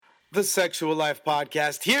The Sexual Life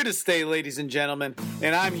Podcast, here to stay, ladies and gentlemen.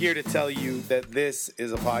 And I'm here to tell you that this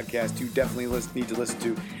is a podcast you definitely need to listen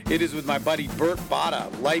to. It is with my buddy Bert Botta,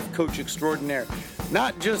 life coach extraordinaire.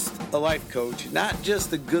 Not just a life coach, not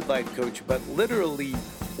just a good life coach, but literally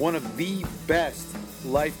one of the best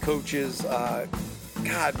life coaches,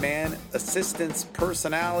 assistants,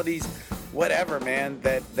 personalities, whatever, man,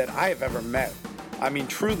 that I have ever met. I mean,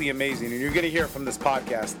 truly amazing. And you're going to hear from this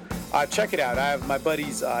podcast. Check it out. I have my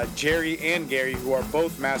buddies Jerry and Gary, who are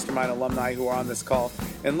both Mastermind alumni, who are on this call.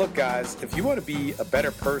 And look, guys, if you want to be a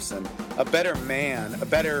better person, a better man, a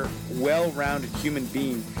better, well-rounded human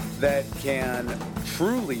being that can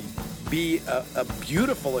truly be a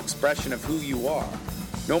beautiful expression of who you are,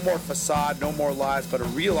 no more facade, no more lies, but a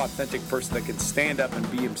real, authentic person that can stand up and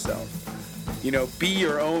be himself. You know, be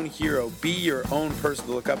your own hero, be your own person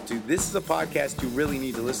to look up to. This is a podcast you really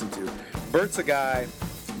need to listen to. Bert's a guy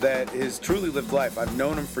that has truly lived life. I've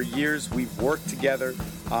known him for years. We've worked together.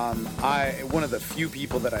 One of the few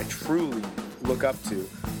people that I truly look up to.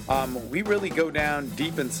 We really go down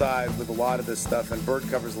deep inside with a lot of this stuff, and Bert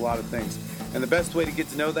covers a lot of things. And the best way to get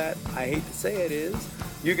to know that, I hate to say it, is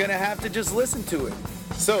you're going to have to just listen to it.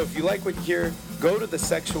 So if you like what you hear, go to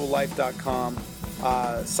thesexuallife.com,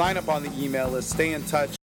 sign up on the email list, stay in touch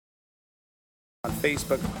on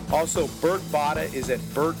Facebook. Also, Bert Botta is at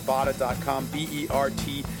bertbotta.com,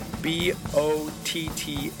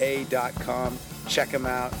 BERTBOTTA.com. Check him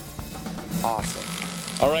out.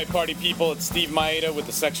 Awesome. All right, party people, it's Steve Maeda with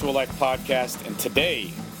the Sexual Life Podcast, and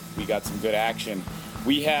today we got some good action.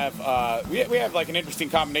 We have like an interesting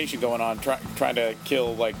combination going on, trying to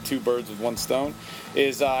kill like two birds with one stone.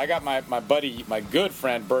 I got my buddy, my good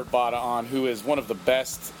friend Bert Botta on, who is one of the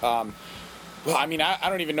best. I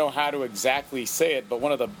don't even know how to exactly say it, but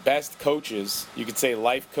one of the best coaches. You could say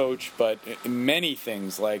life coach, but many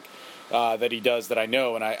things like that he does that I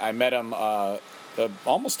know. And I met him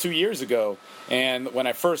almost 2 years ago. And when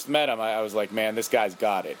I first met him, I was like, man, this guy's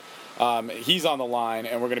got it. He's on the line,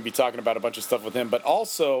 and we're going to be talking about a bunch of stuff with him. But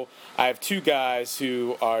also, I have two guys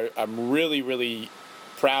who I'm really, really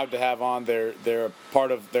proud to have on. They're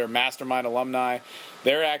part of their Mastermind alumni.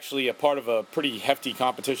 They're actually a part of a pretty hefty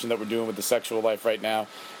competition that we're doing with the Sexual Life right now.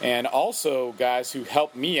 And also guys who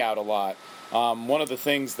help me out a lot. One of the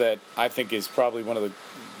things that I think is probably one of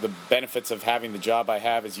the benefits of having the job I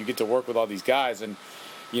have is you get to work with all these guys. And,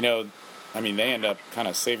 they end up kind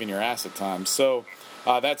of saving your ass at times. So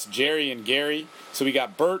that's Jerry and Gary. So we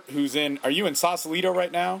got Bert, who's are you in Sausalito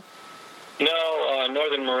right now? No,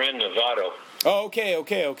 Northern Marin, Nevada. Oh,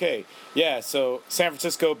 okay. Yeah, so San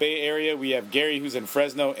Francisco Bay Area, we have Gary who's in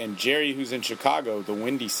Fresno and Jerry who's in Chicago, the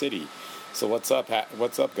Windy City. So what's up,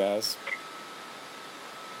 guys?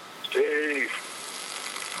 Steve.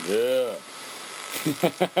 Yeah.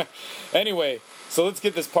 Anyway, so let's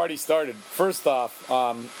get this party started. First off,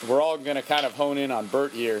 we're all going to kind of hone in on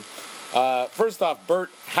Bert here. First off,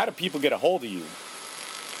 Bert, how do people get a hold of you?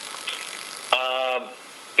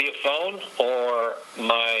 Via phone or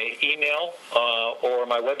my email or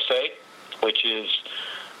my website, which is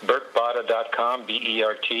bertbotta.com,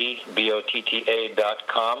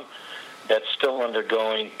 BERTBOTTA.com. That's still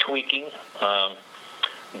undergoing tweaking,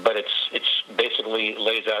 but it's basically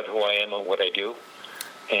lays out who I am and what I do,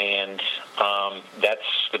 and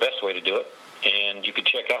that's the best way to do it. And you can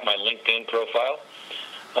check out my LinkedIn profile.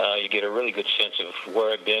 You get a really good sense of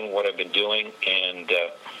where I've been, what I've been doing, and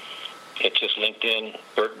it's just LinkedIn,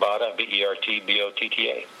 Bert Botta,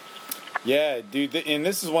 BERTBOTTA. Yeah, dude, and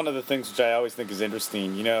this is one of the things which I always think is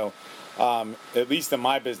interesting. At least in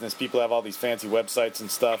my business, people have all these fancy websites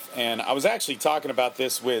and stuff. And I was actually talking about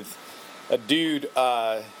this with a dude,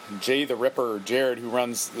 Jay the Ripper, Jared, who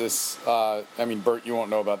runs this. Bert, you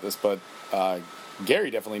won't know about this, but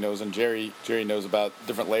Gary definitely knows, and Jerry knows about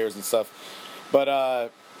different layers and stuff.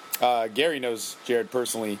 But Gary knows Jared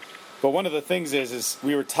personally. But one of the things is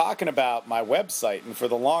we were talking about my website, and for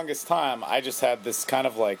the longest time, I just had this kind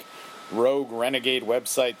of like rogue renegade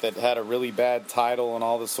website that had a really bad title and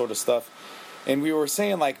all this sort of stuff. And we were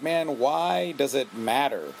saying, like, man, why does it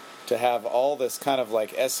matter to have all this kind of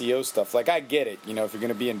like SEO stuff? Like, I get it, if you're going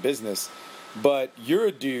to be in business, but you're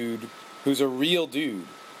a dude who's a real dude.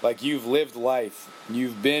 Like, you've lived life,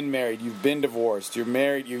 you've been married, you've been divorced, you're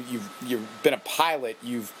married, you've been a pilot,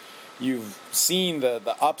 you've seen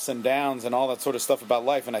the ups and downs and all that sort of stuff about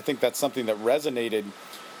life, and I think that's something that resonated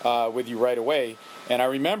with you right away. And I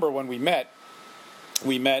remember when we met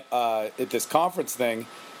at this conference thing,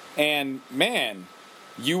 and man,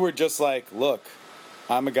 you were just like, look,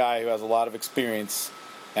 I'm a guy who has a lot of experience,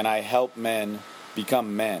 and I help men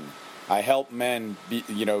become men. I help men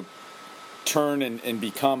turn and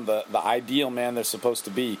become the ideal man they're supposed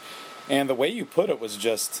to be. And the way you put it was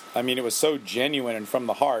just, I mean, it was so genuine and from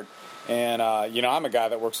the heart. And, I'm a guy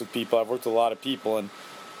that works with people. I've worked with a lot of people. And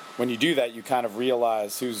when you do that, you kind of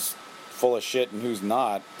realize who's full of shit and who's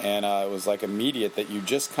not. And it was like immediate that you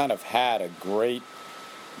just kind of had a great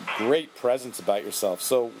presence about yourself.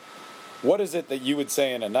 So what is it that you would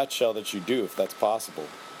say in a nutshell that you do, if that's possible?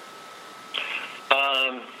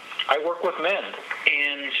 I work with men.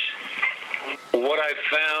 And what I've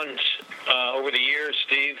found over the years,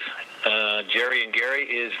 Steve, Jerry, and Gary,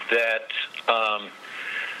 is that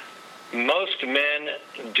most men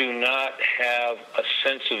do not have a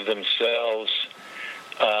sense of themselves,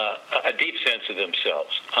 a deep sense of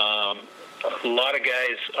themselves. A lot of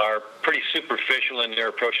guys are pretty superficial in their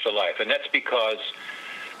approach to life, and that's because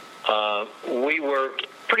we were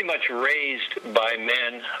pretty much raised by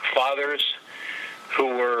men, fathers, who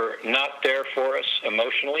were not there for us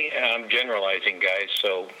emotionally. And I'm generalizing, guys,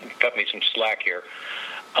 so cut me some slack here.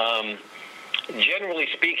 Generally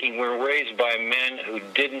speaking, we're raised by men who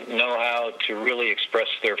didn't know how to really express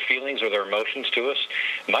their feelings or their emotions to us.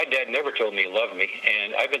 My dad never told me he loved me,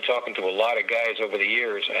 and I've been talking to a lot of guys over the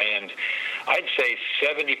years, and I'd say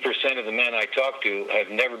 70% of the men I talk to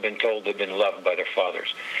have never been told they've been loved by their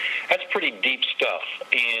fathers. That's pretty deep stuff.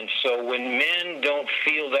 And so when men don't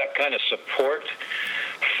feel that kind of support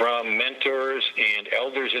from mentors and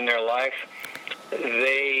elders in their life,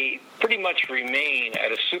 they pretty much remain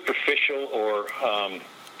at a superficial or,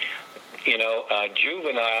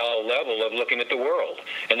 juvenile level of looking at the world.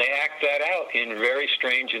 And they act that out in very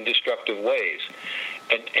strange and destructive ways.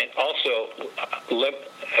 And also,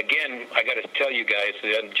 again, I got to tell you guys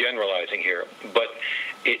that I'm generalizing here, but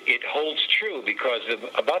it holds true because of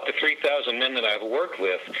about the 3,000 men that I've worked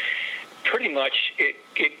with, pretty much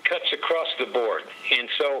it cuts across the board. And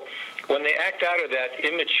so when they act out of that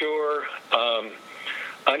immature,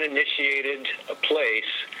 uninitiated place,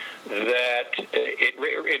 that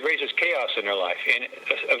it raises chaos in their life. And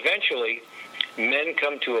eventually, men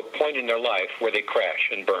come to a point in their life where they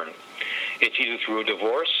crash and burn. It's either through a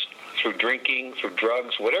divorce, through drinking, through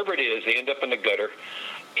drugs, whatever it is, they end up in the gutter.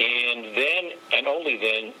 And then, and only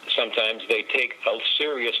then, sometimes they take a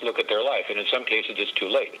serious look at their life. And in some cases, it's too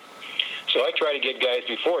late. So I try to get guys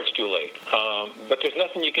before it's too late. But there's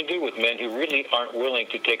nothing you can do with men who really aren't willing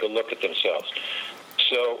to take a look at themselves.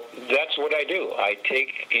 So that's what I do. I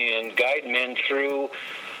take and guide men through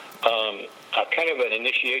a kind of an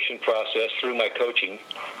initiation process through my coaching.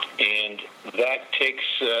 And that takes,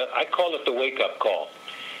 I call it the wake-up call.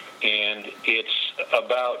 And it's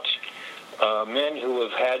about men who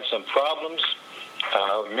have had some problems,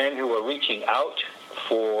 men who are reaching out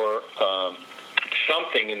for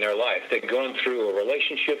something in their life. They're going through a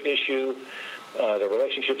relationship issue, the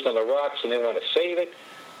relationship's on the rocks and they want to save it,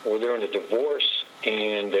 or they're in a divorce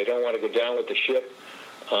and they don't want to go down with the ship.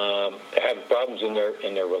 They have problems in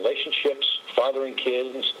their relationships, fathering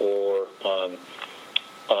kids, or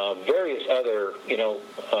various other,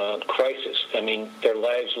 crises. I mean, their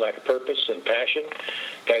lives lack purpose and passion.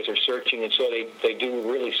 Guys are searching, and so they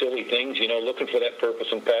do really silly things, looking for that purpose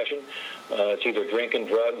and passion. It's either drinking,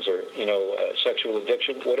 drugs, or, sexual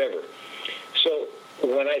addiction, whatever. So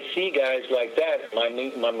when I see guys like that,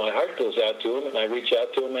 my heart goes out to them, and I reach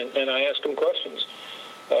out to them, and I ask them questions.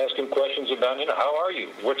 I ask them questions about, how are you?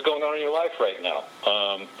 What's going on in your life right now?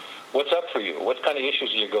 What's up for you? What kind of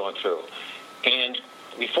issues are you going through? And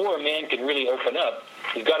before a man can really open up,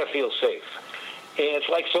 he's got to feel safe. And it's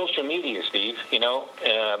like social media, Steve.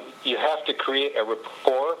 You have to create a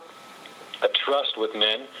rapport, a trust with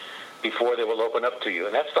men before they will open up to you.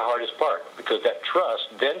 And that's the hardest part, because that trust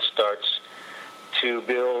then starts to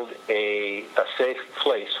build a safe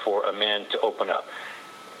place for a man to open up.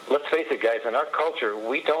 Let's face it, guys, in our culture,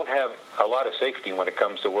 we don't have a lot of safety when it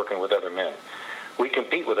comes to working with other men. We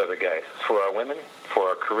compete with other guys for our women, for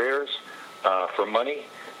our careers, for money,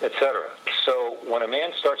 etc. So when a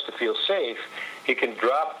man starts to feel safe, he can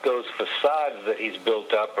drop those facades that he's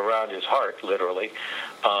built up around his heart, literally,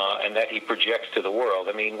 and that he projects to the world.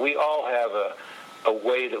 I mean, we all have a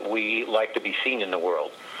way that we like to be seen in the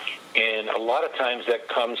world. And a lot of times that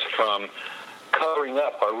comes from covering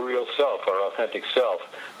up our real self, our authentic self,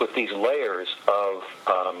 with these layers of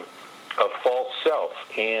false self.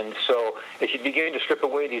 And so as you begin to strip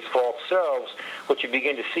away these false selves, what you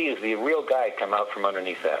begin to see is the real guy come out from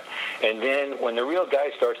underneath that. And then when the real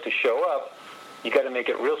guy starts to show up, you got to make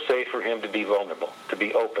it real safe for him to be vulnerable, to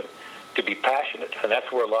be open, to be passionate. And that's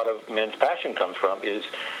where a lot of men's passion comes from, is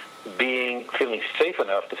feeling safe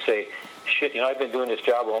enough to say, shit, I've been doing this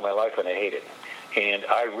job all my life and I hate it. And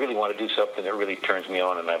I really want to do something that really turns me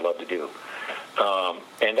on and I love to do.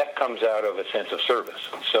 And that comes out of a sense of service.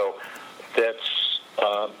 So that's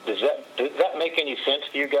does that make any sense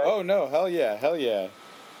to you guys? Oh no, hell yeah.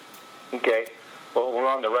 Okay, well, we're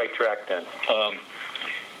on the right track then.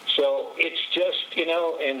 So it's just,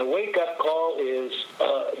 and the wake-up call is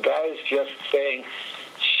guys just saying,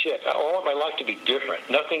 shit, I want my life to be different.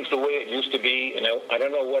 Nothing's the way it used to be, I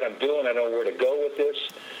don't know what I'm doing. I don't know where to go with this.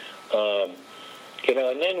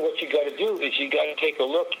 And then what you got to do is you got to take a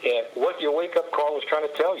look at what your wake-up call is trying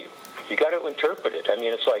to tell you. You got to interpret it. I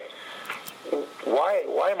mean, it's like,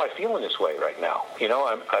 why am I feeling this way right now?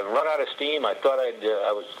 I've run out of steam. I thought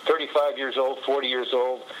I was 35 years old, 40 years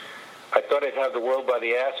old. I thought I'd have the world by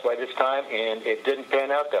the ass by this time, and it didn't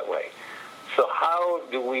pan out that way. So how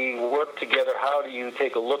do we work together? How do you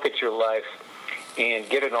take a look at your life and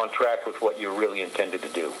get it on track with what you really intended to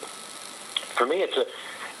do? For me, it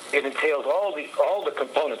entails all the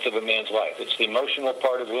components of a man's life. It's the emotional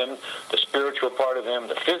part of him, the spiritual part of him,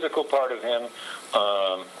 the physical part of him.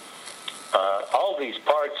 All these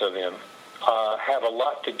parts of him have a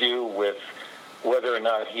lot to do with whether or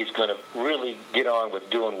not he's going to really get on with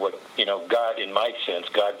doing what, God, in my sense,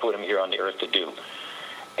 God put him here on the earth to do.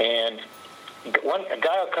 And a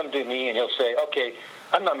guy will come to me and he'll say, okay,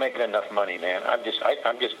 I'm not making enough money, man. I'm just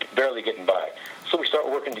barely getting by. So we start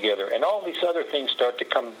working together, and all these other things start to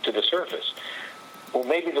come to the surface. Well,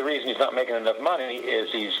 maybe the reason he's not making enough money is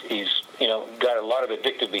he's got a lot of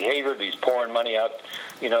addictive behavior. He's pouring money out,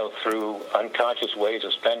 through unconscious ways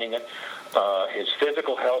of spending it. His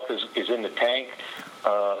physical health is in the tank.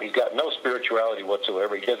 He's got no spirituality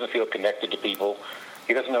whatsoever. He doesn't feel connected to people.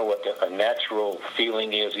 He doesn't know what a natural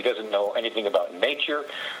feeling is. He doesn't know anything about nature.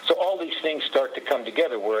 So all these things start to come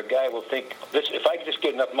together where a guy will think, if I just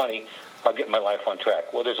get enough money, I'll get my life on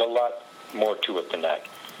track. Well, there's a lot more to it than that.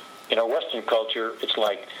 Western culture, it's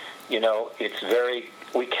like,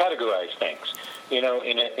 we categorize things. In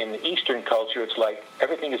the Eastern culture, it's like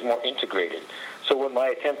everything is more integrated. So what my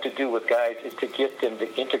attempt to do with guys is to get them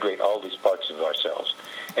to integrate all these parts of ourselves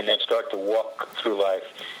and then start to walk through life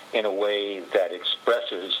in a way that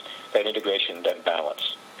expresses that integration, that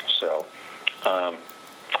balance. So,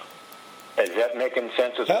 is that making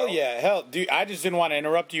sense as well? Hell yeah, dude, I just didn't want to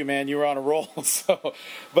interrupt you, man. You were on a roll,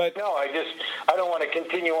 but... No, I don't want to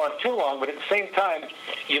continue on too long, but at the same time,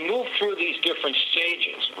 you move through these different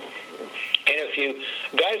stages. And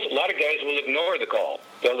a lot of guys will ignore the call.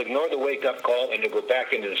 They'll ignore the wake-up call, and they'll go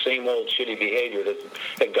back into the same old shitty behavior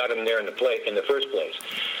that got them there in the first place.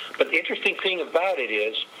 But the interesting thing about it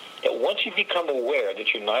is that once you become aware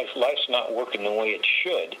that your life's not working the way it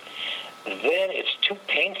should, then it's too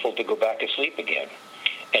painful to go back to sleep again.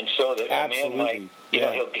 And so that Absolutely. A man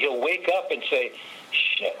might, he'll wake up and say,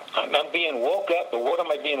 shit, I'm being woke up, but what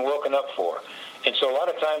am I being woken up for? And so a lot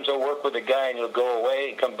of times I'll work with a guy and he'll go away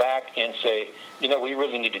and come back and say, we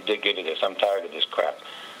really need to dig into this. I'm tired of this crap.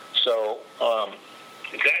 So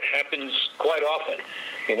that happens quite often.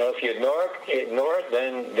 If you ignore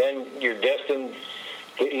it, then you're destined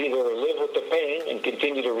to either live with the pain and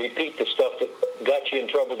continue to repeat the stuff that got you in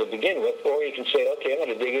trouble to begin with, or you can say, okay, I'm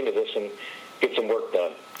going to dig into this and get some work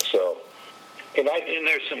done. So, and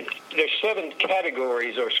there's 7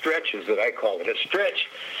 categories or stretches that I call it. A stretch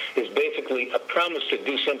is basically a promise to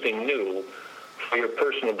do something new for your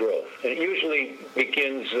personal growth. And it usually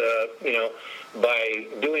begins, by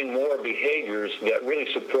doing more behaviors that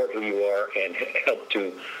really support who you are and help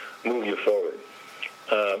to move you forward.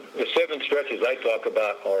 The 7 stretches I talk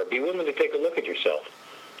about are: be willing to take a look at yourself.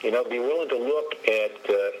 Be willing to look at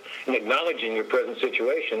and acknowledging your present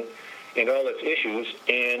situation and all its issues,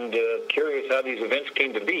 and curious how these events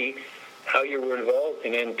came to be, how you were involved,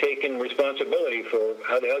 and then taking responsibility for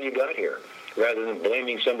how the hell you got here, rather than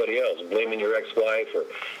blaming somebody else, blaming your ex-wife or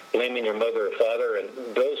blaming your mother or father.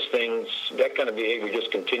 And those things, that kind of behavior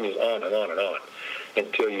just continues on and on and on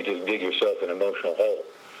until you just dig yourself an emotional hole.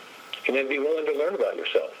 And then be willing to learn about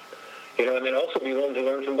yourself. And then also be willing to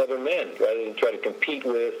learn from other men rather than try to compete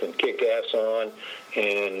with and kick ass on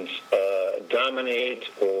and dominate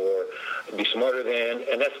or be smarter than.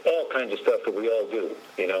 And that's all kinds of stuff that we all do.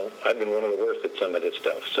 I've been one of the worst at some of this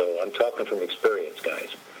stuff. So I'm talking from experience,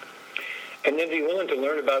 guys. And then be willing to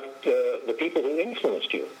learn about the people who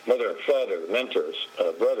influenced you, mother, father, mentors,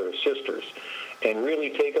 brothers, sisters, and really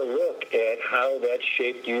take a look at how that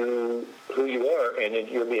shaped you, who you are, and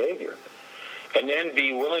your behavior. And then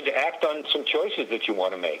be willing to act on some choices that you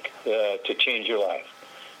want to make to change your life.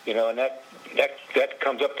 And that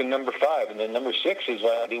comes up to number 5. And then number 6 is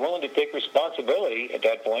be willing to take responsibility at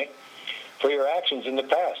that point for your actions in the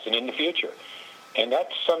past and in the future. And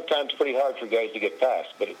that's sometimes pretty hard for guys to get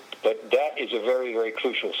past, but that is a very, very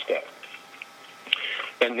crucial step.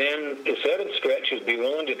 And then the seventh stretch is be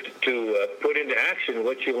willing to put into action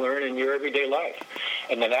what you learn in your everyday life,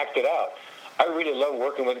 and then act it out. I really love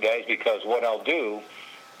working with guys because what I'll do,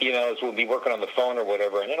 is we'll be working on the phone or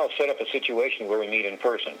whatever, and then I'll set up a situation where we meet in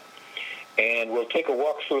person. And we'll take a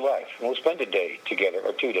walk through life, and we'll spend a day together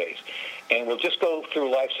or 2 days, and we'll just go through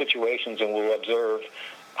life situations, and we'll observe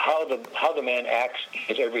how the man acts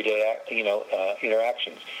in his everyday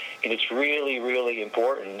interactions. And it's really, really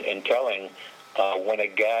important and telling when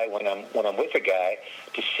I'm with a guy,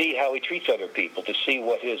 to see how he treats other people, to see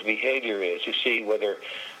what his behavior is, to see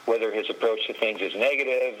whether his approach to things is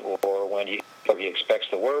negative or when he expects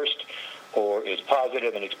the worst, or is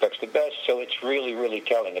positive and expects the best. So it's really, really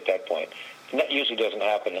telling at that point. And that usually doesn't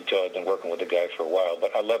happen until I've been working with the guy for a while.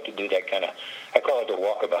 But I love to do that kind of, I call it the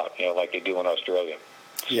walkabout, like they do in Australia.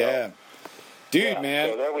 So, yeah. Dude,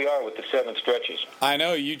 man. So there we are with the 7 stretches. I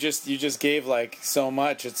know you just gave like so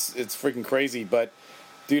much. It's freaking crazy. But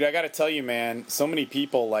dude, I got to tell you, man, so many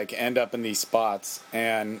people like end up in these spots,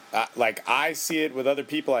 and I see it with other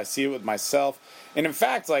people. I see it with myself. And in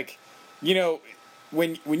fact,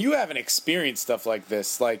 when you haven't experienced stuff like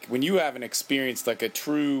this, like when you haven't experienced like a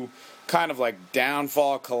true kind of like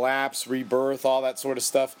downfall, collapse, rebirth, all that sort of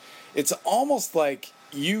stuff, it's almost like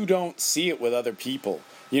you don't see it with other people.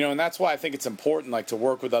 And that's why I think it's important, like, to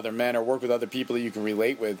work with other men or work with other people that you can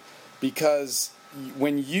relate with, because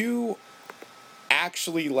when you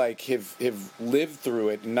actually, like, have lived through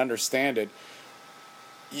it and understand it,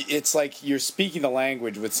 it's like you're speaking the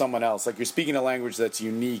language with someone else. Like, you're speaking a language that's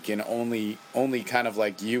unique and only kind of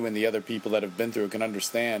like you and the other people that have been through it can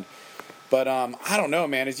understand. But I don't know,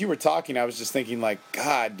 man. As you were talking, I was just thinking, like,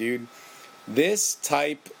 God, dude, this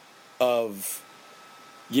type of,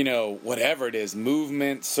 whatever it is,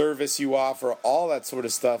 movement, service you offer, all that sort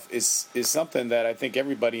of stuff is something that I think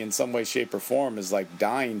everybody in some way, shape, or form is like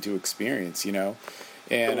dying to experience, And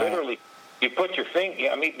literally, you put your finger,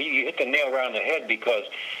 you hit the nail around the head, because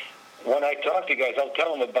when I talk to guys, I'll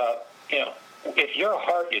tell them about, if your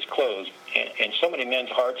heart is closed, and so many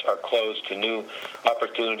men's hearts are closed to new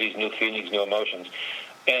opportunities, new feelings, new emotions,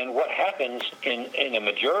 and what happens in a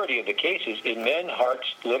majority of the cases is men's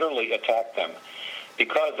hearts literally attack them.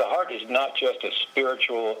 Because the heart is not just a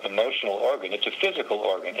spiritual, emotional organ, it's a physical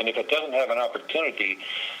organ. And if it doesn't have an opportunity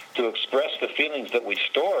to express the feelings that we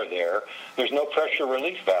store there, there's no pressure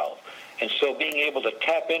relief valve. And so being able to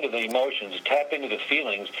tap into the emotions, tap into the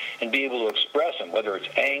feelings, and be able to express them, whether it's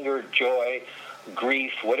anger, joy,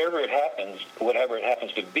 grief, whatever it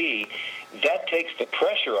happens to be, that takes the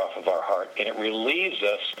pressure off of our heart, and it relieves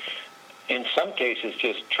us in some cases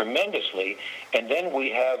just tremendously, and then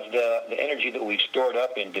we have the energy that we've stored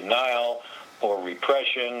up in denial or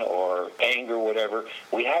repression or anger, whatever.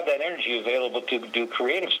 We have that energy available to do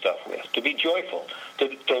creative stuff with, to be joyful,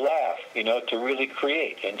 to laugh, to really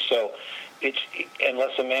create. And so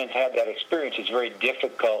unless a man's had that experience, it's very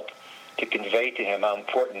difficult to convey to him how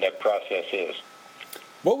important that process is.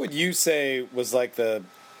 What would you say was like the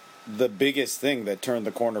biggest thing that turned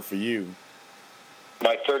the corner for you?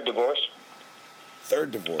 My third divorce.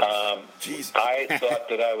 Jesus. I thought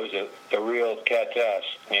that I was a real cat's ass,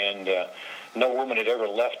 and no woman had ever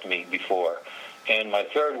left me before. And my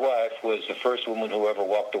third wife was the first woman who ever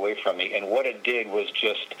walked away from me. And what it did was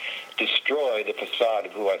just destroy the facade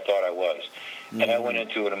of who I thought I was. Mm-hmm. And I went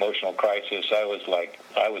into an emotional crisis. I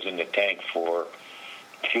was in the tank for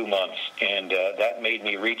a few months, and that made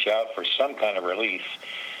me reach out for some kind of relief.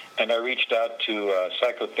 And I reached out to a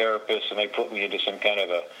psychotherapist, and they put me into some kind of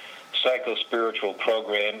a psycho-spiritual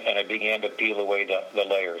program, and I began to peel away the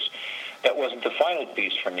layers. That wasn't the final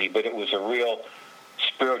piece for me, but it was a real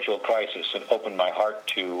spiritual crisis and opened my heart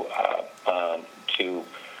to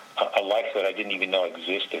a life that I didn't even know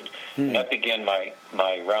existed. And that began my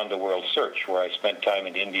round-the-world search, where I spent time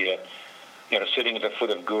in India, sitting at the foot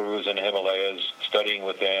of gurus in the Himalayas, studying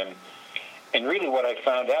with them. And really what I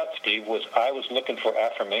found out, Steve, was I was looking for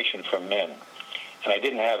affirmation from men. And I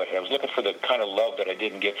didn't have it. I was looking for the kind of love that I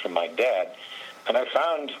didn't get from my dad. And I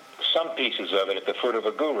found some pieces of it at the foot of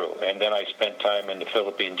a guru. And then I spent time in the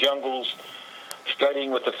Philippine jungles,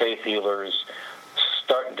 studying with the faith healers,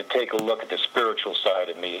 starting to take a look at the spiritual side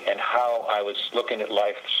of me and how I was looking at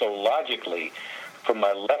life so logically from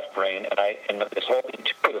my left brain, and this whole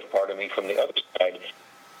intuitive part of me from the other side.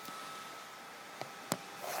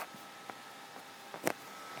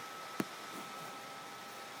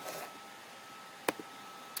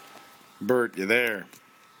 Bert, you there?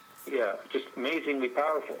 Yeah, just amazingly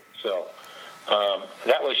powerful. So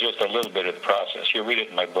that was just a little bit of the process. You read it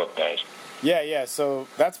in my book, guys. Yeah. So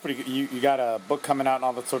that's pretty good. You got a book coming out and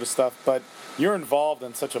all that sort of stuff, but you're involved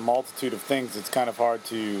in such a multitude of things. It's kind of hard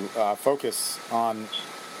to focus on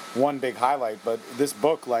one big highlight. But this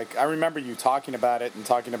book, like, I remember you talking about it and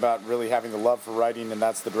talking about really having the love for writing, and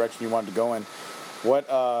that's the direction you wanted to go in.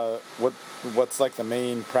 What's like the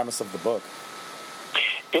main premise of the book?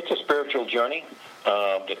 It's a spiritual journey.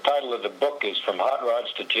 The title of the book is From Hot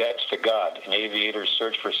Rods to Jets to God, an Aviator's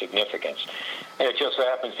Search for Significance. And it just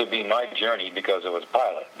happens to be my journey because I was a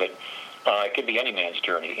pilot, but it could be any man's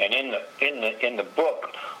journey. And in the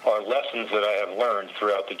book are lessons that I have learned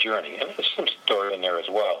throughout the journey, and there's some story in there as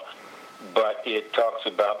well. But it talks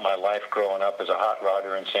about my life growing up as a hot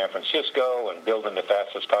rodder in San Francisco and building the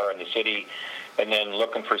fastest car in the city, and then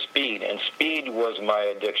looking for speed. And speed was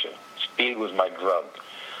my addiction. Speed was my drug.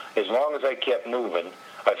 As long as I kept moving,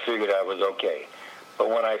 I figured I was okay. But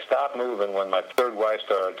when I stopped moving, when my third wife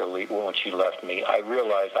started to leave, when she left me, I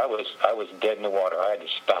realized I was dead in the water. I had to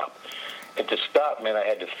stop. And to stop meant I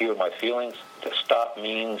had to feel my feelings. To stop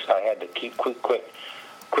means I had to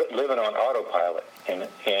quit living on autopilot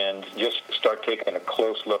and just start taking a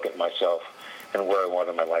close look at myself and where I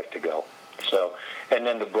wanted my life to go. So, and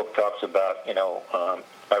then the book talks about,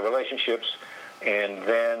 my relationships, and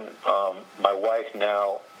then my wife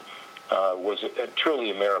now was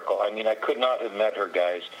truly a miracle. I mean, I could not have met her,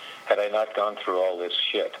 guys, had I not gone through all this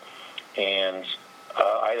shit. And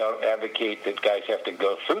I don't advocate that guys have to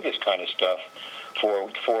go through this kind of stuff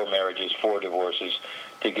for marriages, for divorces,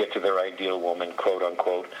 to get to their ideal woman, quote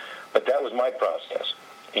unquote. But that was my process.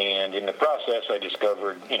 And in the process, I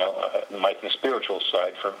discovered, the spiritual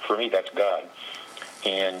side. For me, that's God.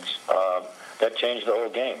 And that changed the whole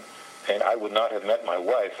game. And I would not have met my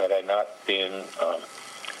wife had I not been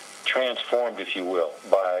transformed, if you will,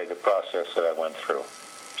 by the process that I went through.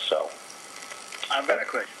 So. I've got a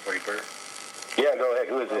question for you, Bert. Yeah, go ahead.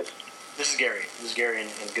 Who is this? This is Gary. This is Gary in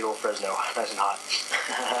good old Fresno. Nice and hot.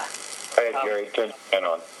 Hey, Gary, turn it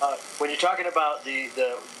on. When you're talking about the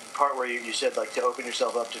part where you said, like, to open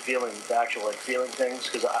yourself up to feeling the actual, like, feeling things,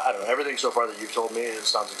 because I don't know, everything so far that you've told me, it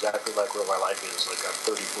sounds exactly like where my life is. Like, I'm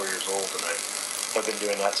 34 years old, and I've been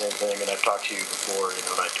doing that same thing, and I've talked to you before, and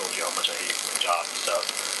I told you how much I hate my job and stuff.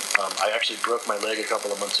 I actually broke my leg a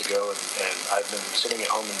couple of months ago, and I've been sitting at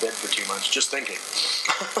home in bed for 2 months just thinking.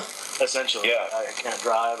 Essentially, yeah. I can't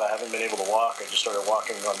drive. I haven't been able to walk. I just started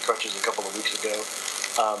walking on crutches a couple of weeks ago.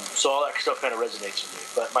 So all that stuff kind of resonates with me.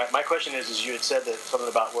 But my question is you had said that something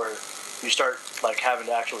about where you start like having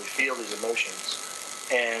to actually feel these emotions.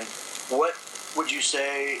 And what would you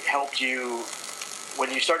say helped you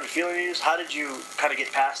when you started feeling these? How did you kind of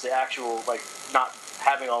get past the actual, like, not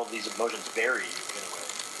having all of these emotions bury you in a way?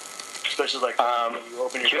 Especially like when you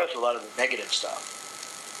open yourself to a lot of the negative stuff.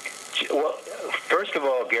 Well, first of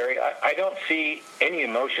all, Gary, I don't see any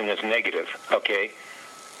emotion as negative, okay?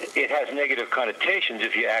 It has negative connotations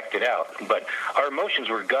if you act it out, but our emotions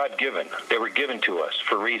were God-given. They were given to us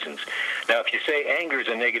for reasons. Now, if you say anger is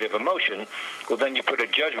a negative emotion, well, then you put a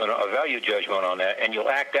value judgment on that, and you'll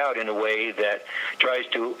act out in a way that tries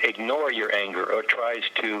to ignore your anger or tries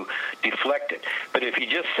to deflect it. But if you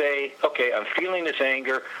just say, okay, I'm feeling this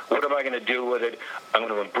anger, what am I going to do with it? I'm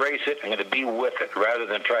going to embrace it, I'm going to be with it, rather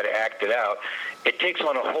than try to act it out, it takes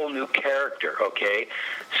on a whole new character, okay?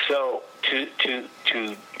 So to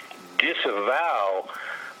disavow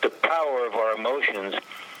the power of our emotions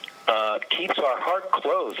keeps our heart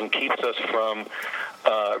closed and keeps us from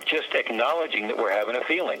just acknowledging that we're having a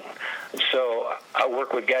feeling. So I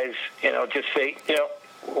work with guys, just say,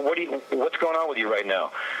 what's going on with you right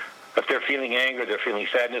now? If they're feeling anger, they're feeling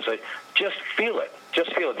sadness, just feel it.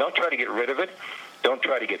 Just feel it. Don't try to get rid of it. Don't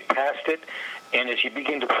try to get past it. And as you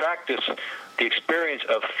begin to practice the experience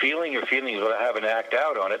of feeling your feelings without having to act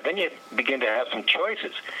out on it, then you begin to have some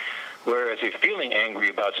choices. Whereas if you're feeling angry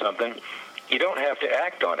about something, you don't have to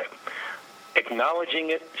act on it.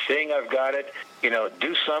 Acknowledging it, saying I've got it,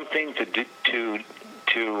 do something to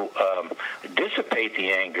dissipate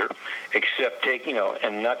the anger, except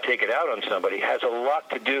and not take it out on somebody, has a lot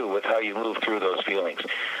to do with how you move through those feelings.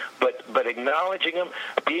 But acknowledging them,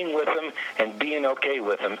 being with them, and being okay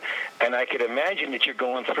with them. And I could imagine that you're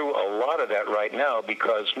going through a lot of that right now,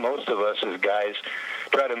 because most of us as guys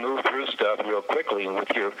try to move through stuff real quickly. And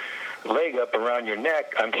with your leg up around your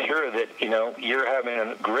neck, I'm sure that, you're having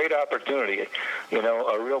a great opportunity,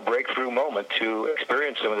 a real breakthrough moment to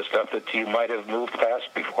experience some of the stuff that you might have moved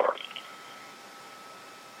past before.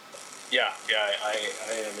 Yeah, I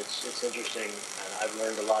am. It's interesting, and I've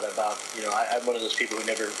learned a lot about, I'm one of those people who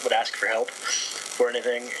never would ask for help for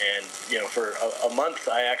anything, and, for a month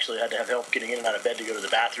I actually had to have help getting in and out of bed to go to the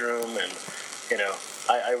bathroom, and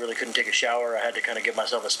I really couldn't take a shower. I had to kind of give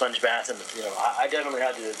myself a sponge bath, and I definitely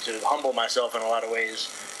had to humble myself in a lot of ways,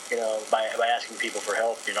 by asking people for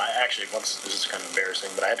help. I actually once, this is kind of embarrassing,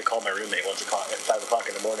 but I had to call my roommate once at 5 o'clock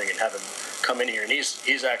in the morning and have him come in here, and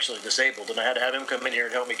he's actually disabled, and I had to have him come in here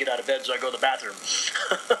and help me get out of bed so I go to the bathroom.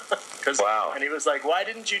 Wow. And he was like, "Why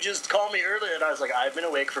didn't you just call me earlier?" And I was like, "I've been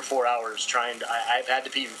awake for 4 hours I've had to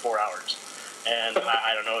pee for 4 hours, and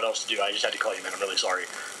I don't know what else to do. I just had to call you, man. I'm really sorry."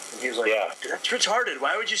 And he was like, Yeah. "That's retarded.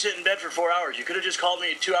 Why would you sit in bed for 4 hours? You could have just called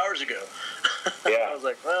me 2 hours ago." Yeah. I was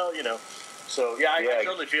like, "Well, So I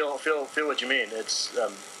totally feel what you mean. It's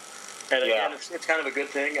and again, it's kind of a good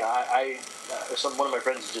thing. One of my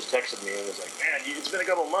friends just texted me and was like, "Man, it's been a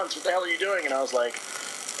couple of months. What the hell are you doing?" And I was like,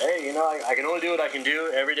 "Hey, I can only do what I can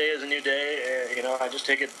do. Every day is a new day. I just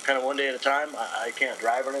take it kind of one day at a time. I can't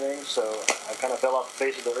drive or anything, so I kind of fell off the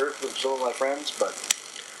face of the earth with some of my friends. But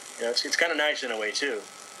it's kind of nice in a way too.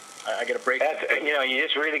 I get a break. You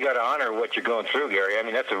just really got to honor what you're going through, Gary. I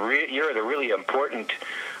mean, you're at a really important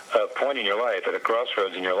point in your life, at a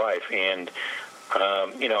crossroads in your life, and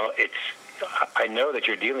I know that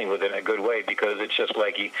you're dealing with it in a good way, because it's just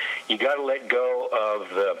like you got to let go of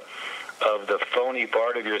the phony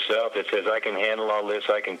part of yourself that says, "I can handle all this,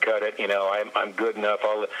 I can cut it, I'm good enough."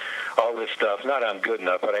 All this stuff. Not I'm good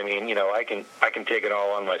enough, but I mean, I can take it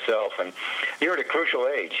all on myself. And you're at a crucial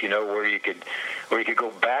age, where you could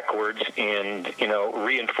go backwards and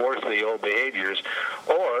reinforce the old behaviors,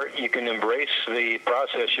 or you can embrace the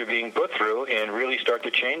process you're being put through and really start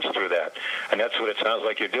to change through that. And that's what it sounds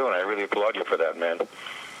like you're doing. I really applaud you for that, man.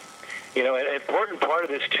 An important part of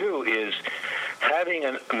this too is having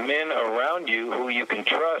men around you who you can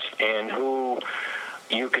trust, and who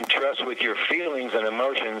you can trust with your feelings and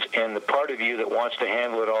emotions, and the part of you that wants to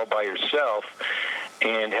handle it all by yourself.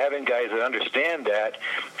 And having guys that understand that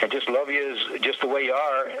and just love you as just the way you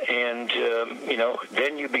are, and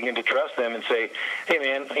then you begin to trust them and say, "Hey,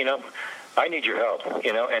 man, I need your help,"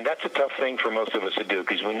 and that's a tough thing for most of us to do,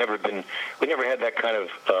 because we never had that kind of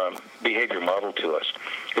behavior modeled to us.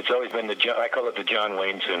 It's always been I call it the John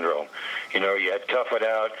Wayne syndrome. You tough it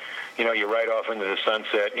out, you ride off into the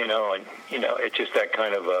sunset, and it's just that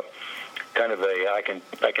kind of a I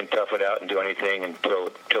can tough it out and do anything until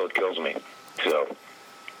it kills me. So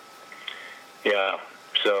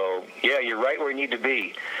yeah, you're right where you need to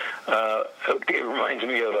be. It reminds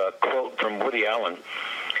me of a quote from Woody Allen.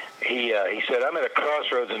 He said, "I'm at a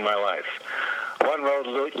crossroads in my life. One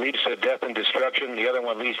road leads to death and destruction. The other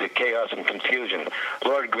one leads to chaos and confusion.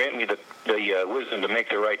 Lord, grant me the wisdom to make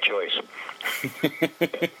the right choice."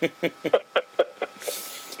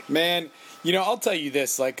 Man, I'll tell you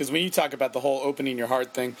this, because when you talk about the whole opening your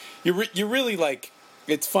heart thing, you really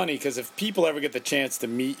it's funny, because if people ever get the chance to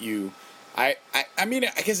meet you, I mean,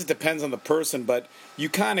 I guess it depends on the person, but you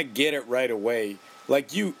kind of get it right away.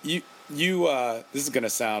 Like you this is going to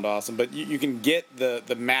sound awesome, but you can get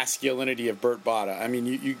the masculinity of Bert Botta. I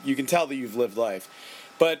mean, you can tell that you've lived life.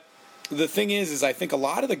 But the thing is I think a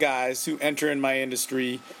lot of the guys who enter in my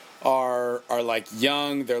industry are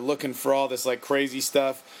young, they're looking for all this crazy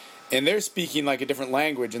stuff, and they're speaking a different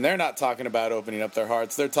language, and they're not talking about opening up their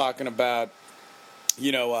hearts. They're talking about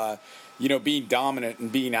being dominant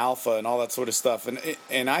and being alpha and all that sort of stuff.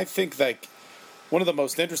 And I think one of the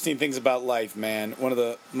most interesting things about life, man, one of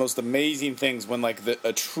the most amazing things when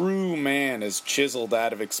a true man is chiseled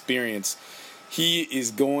out of experience, he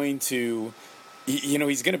is going to,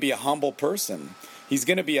 he's going to be a humble person. He's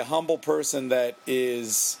going to be a humble person that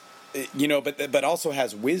is, but also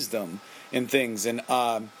has wisdom in things. And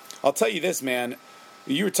I'll tell you this, man.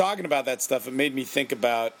 You were talking about that stuff. It made me think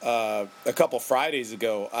about a couple Fridays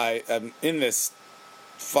ago. I'm in this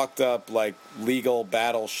fucked up legal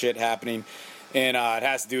battle shit happening, and it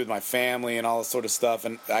has to do with my family and all this sort of stuff.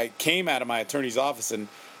 And I came out of my attorney's office, and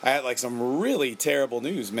I had some really terrible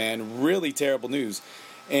news, man. Really terrible news.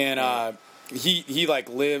 And he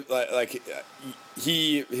lived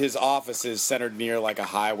his office is centered near a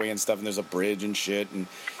highway and stuff, and there's a bridge and shit. And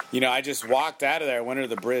I just walked out of there. I went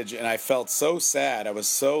under the bridge, and I felt so sad. I was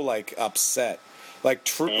so upset,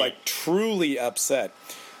 truly upset.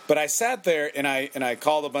 But I sat there, and I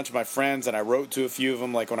called a bunch of my friends, and I wrote to a few of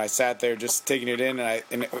them. When I sat there, just taking it in,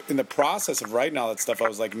 and in the process of writing all that stuff, I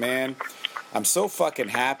was like, man, I'm so fucking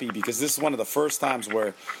happy, because this is one of the first times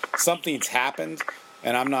where something's happened,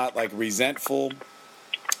 and I'm not resentful,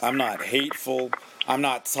 I'm not hateful. I'm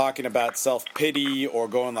not talking about self-pity or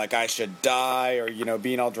going I should die or,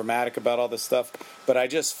 being all dramatic about all this stuff. But I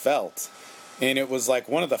just felt. And it was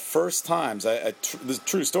one of the first times. This is a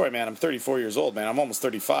true story, man. I'm 34 years old, man. I'm almost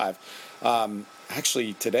 35.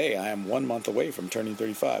 Actually, today I am 1 month away from turning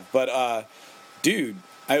 35. But, dude,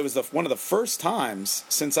 it was one of the first times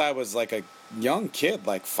since I was like a young kid,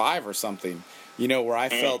 like 5 or something, you know, where I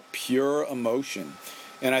felt pure emotion.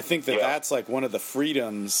 And I think that that's like one of the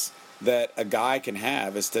freedoms that a guy can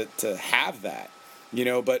have, is to have that, you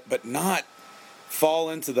know, but not fall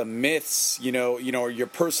into the myths, you know, or your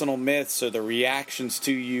personal myths or the reactions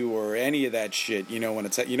to you or any of that shit, you know, when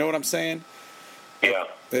it's, you know what I'm saying? Yeah.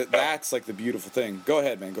 That's like the beautiful thing. Go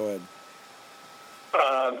ahead, man. Go ahead.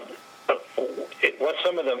 What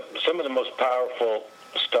some of the most powerful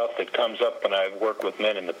stuff that comes up when I've worked with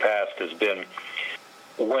men in the past has been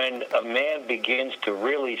when a man begins to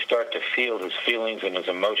really start to feel his feelings and his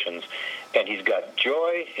emotions, and he's got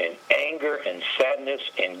joy and anger and sadness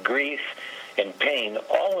and grief and pain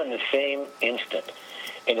all in the same instant.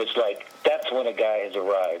 And it's like, that's when a guy has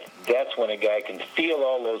arrived. That's when a guy can feel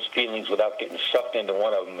all those feelings without getting sucked into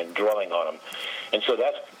one of them and dwelling on them. And so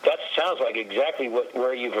that sounds like exactly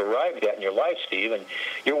where you've arrived at in your life, Steve, and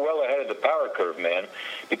you're well ahead of the power curve, man,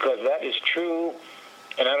 because that is true,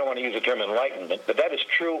 and I don't want to use the term enlightenment, but that is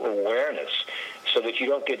true awareness, so that you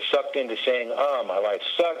don't get sucked into saying, oh, my life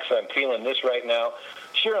sucks, I'm feeling this right now.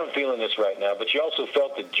 Sure, I'm feeling this right now, but you also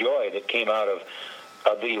felt the joy that came out of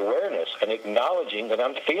the awareness and acknowledging that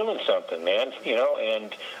I'm feeling something, man, you know,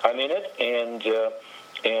 and I'm in it,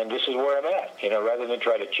 and this is where I'm at, you know, rather than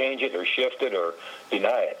try to change it or shift it or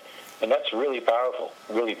deny it. And that's really powerful,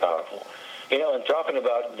 really powerful. You know, and talking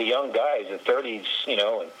about the young guys, the 30s, you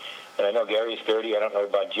know, and I know Gary's 30, I don't know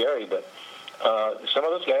about Jerry, but some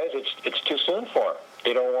of those guys, it's too soon for them.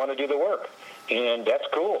 They don't want to do the work, and that's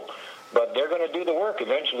cool. But they're going to do the work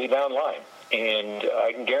eventually down the line, and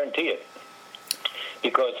I can guarantee it.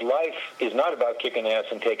 Because life is not about kicking ass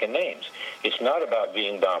and taking names. It's not about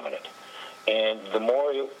being dominant. And the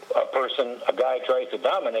more a guy tries to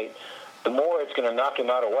dominate, the more it's going to knock him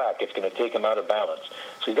out of whack. It's going to take him out of balance.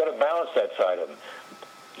 So you've got to balance that side of him.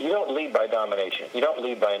 You don't lead by domination. You don't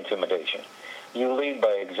lead by intimidation. You lead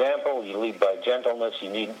by example. You lead by gentleness. You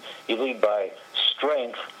lead by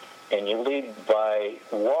strength. And you lead by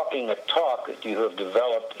walking a talk that you have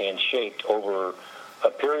developed and shaped over a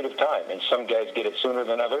period of time. And some guys get it sooner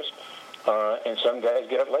than others, and some guys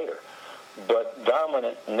get it later. But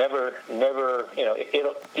dominant never, you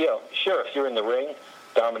know, sure, if you're in the ring,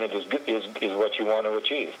 dominant is what you want to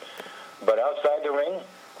achieve. But outside the ring,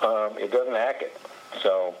 it doesn't hack it.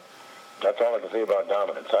 So that's all I can say about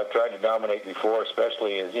dominance. I've tried to dominate before,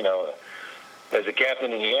 especially as, you know, as a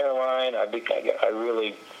captain in the airline. I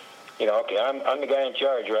really, you know, okay, I'm the guy in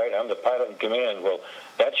charge, right? I'm the pilot in command. Well,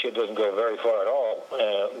 that shit doesn't go very far at all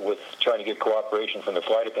with trying to get cooperation from the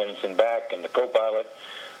flight attendants in back and the co-pilot.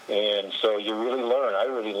 And so you really learn. I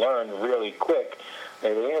really learned really quick.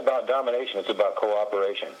 And it ain't about domination. It's about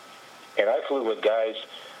cooperation. And I flew with guys,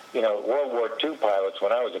 you know, World War II pilots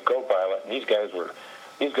when I was a co-pilot, and these guys were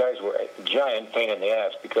a giant pain in the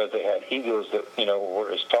ass because they had egos that, you know,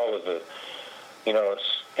 were as tall as the, you know,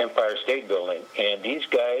 Empire State Building. And these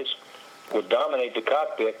guys would dominate the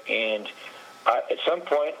cockpit, and at some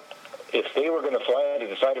point, if they were going to fly into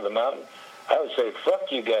the side of a mountain, I would say,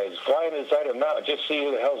 fuck you guys, fly into the side of a mountain, just see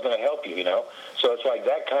who the hell's going to help you, you know? So it's like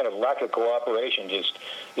that kind of lack of cooperation just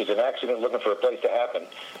is an accident looking for a place to happen.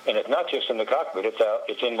 And it's not just in the cockpit,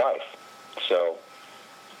 it's in life. So,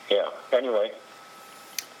 yeah, anyway.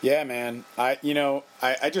 Yeah, man. I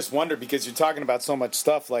just wonder, because you're talking about so much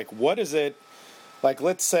stuff, like, what is it, like,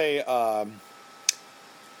 let's say,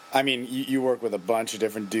 I mean, you work with a bunch of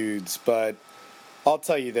different dudes, but I'll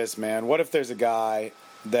tell you this, man. What if there's a guy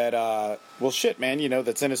that, well, shit, man, you know,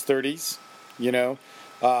 that's in his 30s, you know,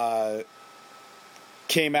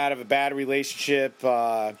 came out of a bad relationship,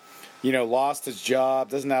 you know, lost his job,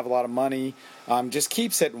 doesn't have a lot of money, just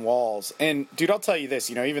keeps hitting walls. And, dude, I'll tell you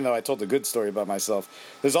this, you know, even though I told a good story about myself,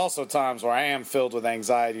 there's also times where I am filled with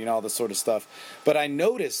anxiety and all this sort of stuff. But I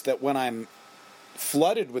notice that when I'm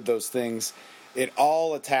flooded with those things, it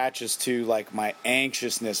all attaches to, like, my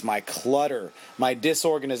anxiousness, my clutter, my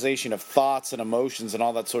disorganization of thoughts and emotions and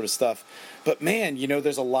all that sort of stuff. But, man, you know,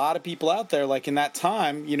 there's a lot of people out there, like, in that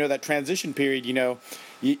time, you know, that transition period, you know,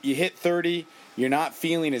 you hit 30, you're not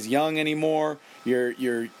feeling as young anymore,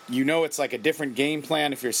 you know, it's like a different game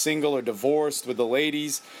plan if you're single or divorced with the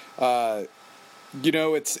ladies. You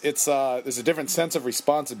know, it's there's a different sense of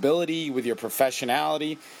responsibility with your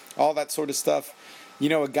professionality, all that sort of stuff. You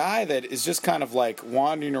know, a guy that is just kind of like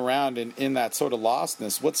wandering around in that sort of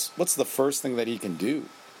lostness, what's the first thing that he can do?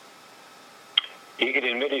 He can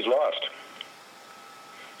admit he's lost.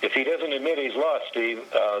 If he doesn't admit he's lost, Steve,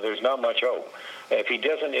 there's not much hope. If he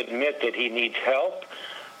doesn't admit that he needs help,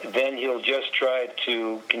 then he'll just try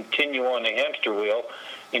to continue on the hamster wheel,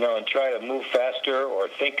 and try to move faster or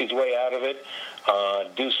think his way out of it,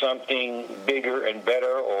 do something bigger and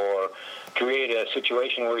better, or create a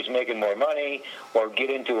situation where he's making more money, or get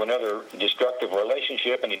into another destructive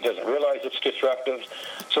relationship and he doesn't realize it's destructive.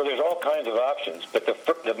 So there's all kinds of options. But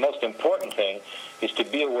the most important thing is to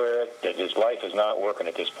be aware that his life is not working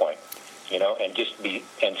at this point, and just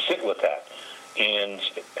sit with that. And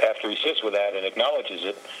after he sits with that and acknowledges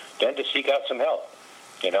it, then to seek out some help.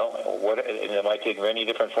 And it might take many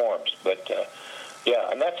different forms. But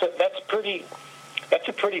and that's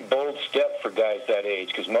a pretty bold step for guys that age,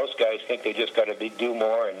 because most guys think they just got to do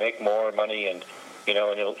more and make more money, and and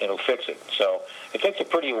it'll fix it. So it takes a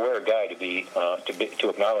pretty aware guy to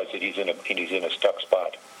acknowledge that he's in a stuck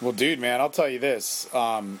spot. Well, dude, man, I'll tell you this.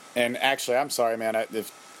 And actually, I'm sorry, man.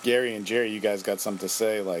 If Gary and Jerry, you guys got something to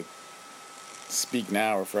say, like, speak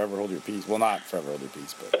now or forever hold your peace. Well, not forever hold your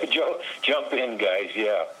peace, but jump in, guys.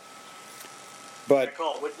 Yeah. But I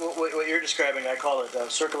call it, what you're describing, I call it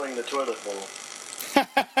circling the toilet bowl.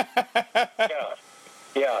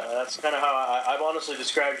 Yeah. That's kind of how I've honestly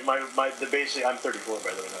described the basic. I'm 34,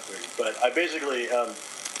 by the way, not 30. But I basically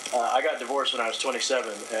I got divorced when I was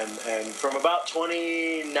 27, and from about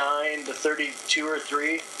 29 to 32 or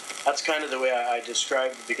 3, that's kind of the way I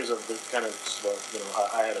described, because of the kind of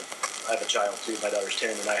I have a child too. My daughter's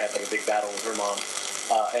 10, and I had like a big battle with her mom.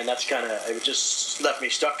 And that's kind of, it just left me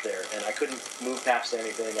stuck there, and I couldn't move past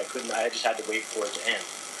anything. I just had to wait for it to end.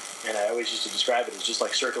 And I always used to describe it as just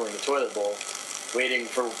like circling the toilet bowl, waiting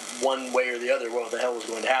for one way or the other what the hell was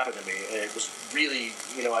going to happen to me. And it was really,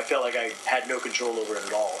 I felt like I had no control over it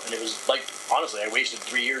at all. And it was like, honestly, I wasted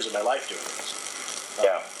 3 years of my life doing this.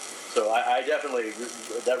 So I definitely,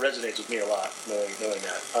 that resonates with me a lot, knowing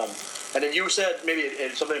that. And then you said maybe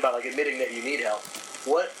something about like admitting that you need help.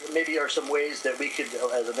 What maybe are some ways that we could,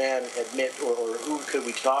 as a man, admit, or who could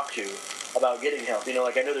we talk to about getting help?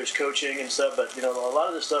 Like I know there's coaching and stuff, but a lot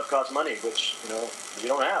of this stuff costs money, which you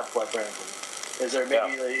don't have, quite frankly. Is there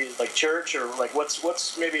maybe like church, or like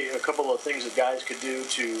what's maybe a couple of things that guys could do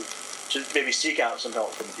to maybe seek out some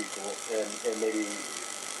help from people and maybe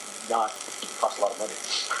not cost a lot of money?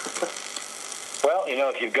 Well,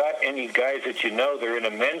 if you've got any guys that they're in a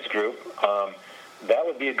men's group, that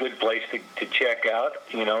would be a good place to check out.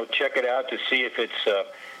 Check it out to see if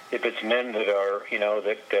it's men that are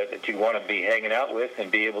that you want to be hanging out with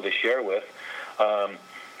and be able to share with.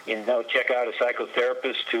 Check out a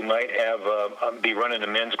psychotherapist who might have be running a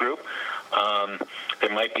men's group.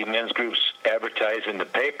 There might be men's groups advertised in the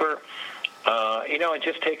paper. And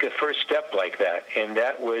just take a first step like that. And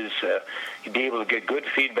that was you'd be able to get good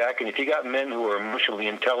feedback. And if you got men who are emotionally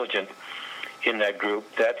intelligent in that group,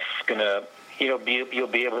 that's gonna you'll be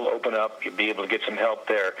able to open up. You'll be able to get some help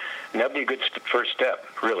there, and that'd be a good first step,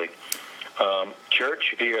 really.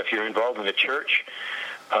 Church, if you're involved in the church,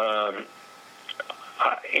 I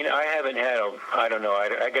haven't had I don't know.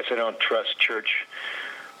 I guess I don't trust church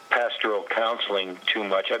pastoral counseling too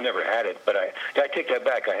much. I've never had it, but I take that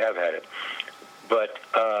back. I have had it, but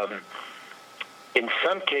in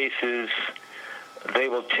some cases, they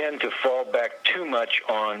will tend to fall back too much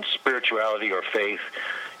on spirituality or faith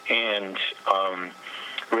and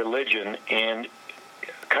religion, and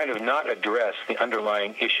kind of not address the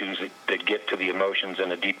underlying issues that get to the emotions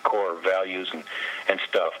and the deep core values and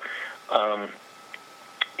stuff.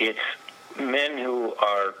 It's men who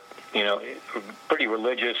are, pretty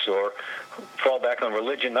religious, or fall back on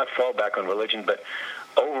religion, not fall back on religion, but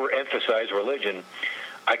overemphasize religion.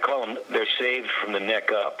 I call them, they're saved from the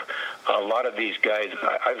neck up. A lot of these guys,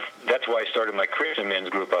 that's why I started my Christian men's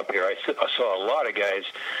group up here. I saw a lot of guys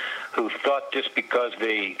who thought just because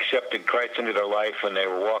they accepted Christ into their life and they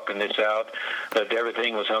were walking this out, that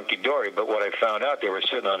everything was hunky-dory. But what I found out, they were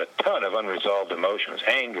sitting on a ton of unresolved emotions,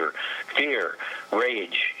 anger, fear,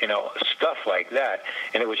 rage, stuff like that.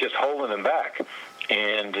 And it was just holding them back.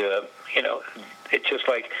 And, it's just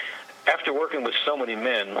like, after working with so many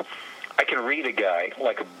men, I can read a guy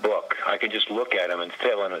like a book. I can just look at him and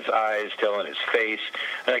tell in his eyes, tell in his face,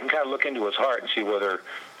 and I can kind of look into his heart and see whether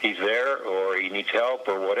he's there or he needs help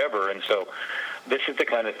or whatever. And so this is the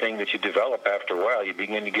kind of thing that you develop after a while. You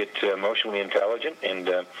begin to get emotionally intelligent, and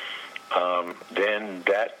then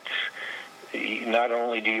that not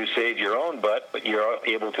only do you save your own butt, but you're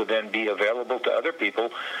able to then be available to other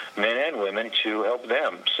people, men and women, to help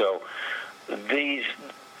them. So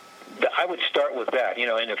I would start with that,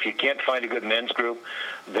 and if you can't find a good men's group,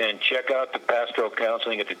 then check out the pastoral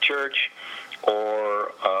counseling at the church,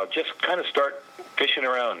 or just kind of start fishing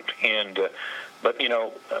around. And but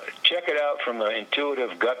check it out from an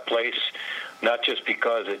intuitive gut place. not just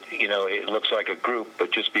because it looks like a group,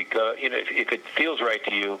 but just because if it feels right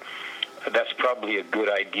to you, that's probably a good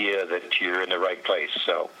idea that you're in the right place.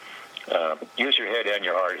 So use your head and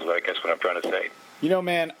your heart is, I guess, what I'm trying to say.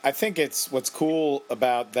 Man, I think what's cool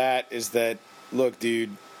about that is that, look,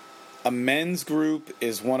 dude, a men's group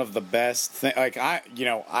is one of the best things. Like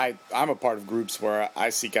I'm a part of groups where I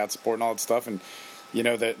seek out support and all that stuff, and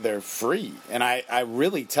that they're free. And I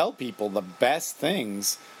really tell people the best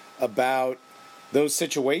things about those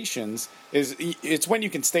situations is it's when you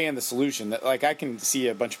can stay in the solution. That, like, I can see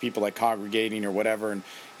a bunch of people like congregating or whatever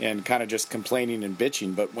and kind of just complaining and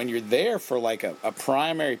bitching. But when you're there for like a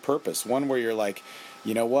primary purpose, one where you're like,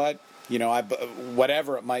 you know what?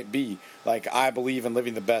 Whatever it might be, like, I believe in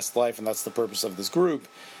living the best life, and that's the purpose of this group.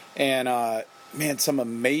 And man, some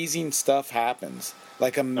amazing stuff happens,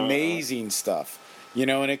 like amazing stuff.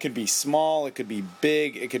 And it could be small, it could be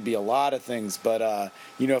big, it could be a lot of things. But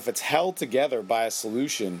if it's held together by a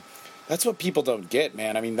solution, that's what people don't get,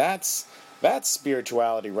 man. I mean, that's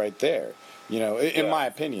spirituality right there. In my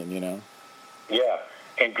opinion. Yeah.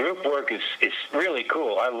 And group work is really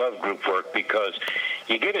cool. I love group work because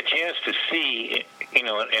you get a chance to see, in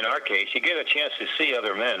our case, you get a chance to see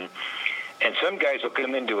other men. And some guys will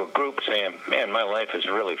come into a group saying, man, my life is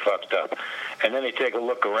really fucked up. And then they take a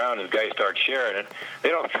look around and guys start sharing it. They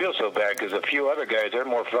don't feel so bad because a few other guys, they're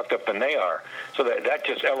more fucked up than they are. So that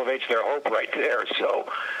just elevates their hope right there. So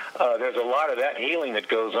there's a lot of that healing that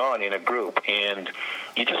goes on in a group. And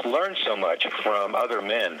you just learn so much from other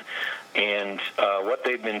men and what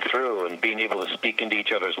they've been through and being able to speak into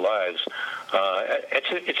each other's lives.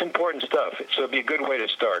 It's important stuff. So it'd be a good way to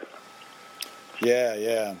start.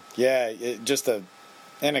 Yeah. Just a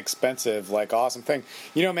inexpensive, like, awesome thing.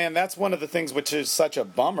 Man, that's one of the things which is such a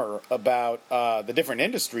bummer about the different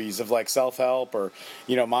industries of, like, self-help or,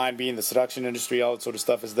 mine being the seduction industry, all that sort of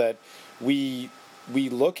stuff, is that we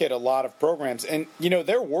look at a lot of programs and,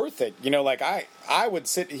 they're worth it. Like, I would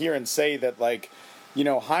sit here and say that, like,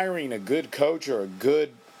 hiring a good coach or a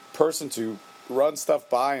good person to run stuff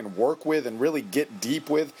by and work with and really get deep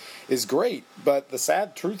with is great. But the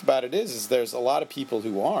sad truth about it is there's a lot of people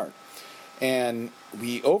who aren't. And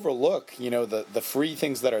we overlook, the free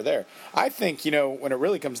things that are there. I think, when it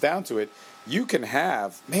really comes down to it, you can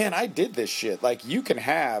have, man, I did this shit. Like, you can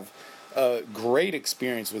have a great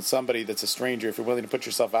experience with somebody that's a stranger if you're willing to put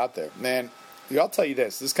yourself out there. Man, I'll tell you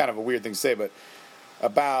this is kind of a weird thing to say, but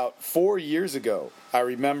about 4 years ago, I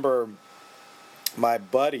remember my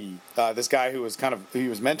buddy, this guy who was he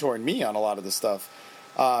was mentoring me on a lot of this stuff.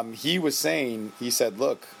 He said,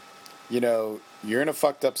 look, you're in a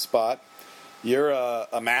fucked up spot. You're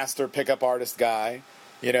a master pickup artist guy.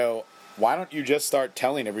 Why don't you just start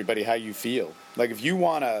telling everybody how you feel? Like, if you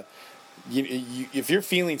want to, if you're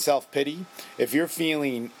feeling self-pity, if you're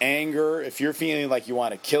feeling anger, if you're feeling like you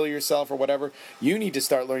want to kill yourself or whatever, you need to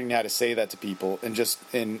start learning how to say that to people and just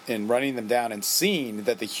in running them down and seeing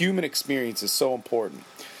that the human experience is so important.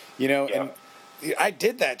 And I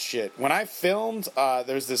did that shit. When I filmed,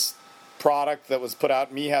 there's this product that was put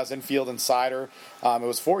out, Miha's Infield and Cider. It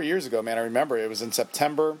was 4 years ago, man. I remember it was in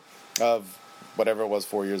September of whatever it was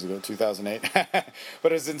 4 years ago, 2008.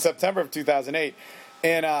 But it was in September of 2008.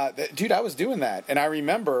 And, dude, I was doing that. And I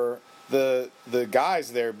remember the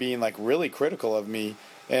guys there being, like, really critical of me.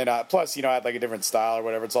 And plus, I had, like, a different style or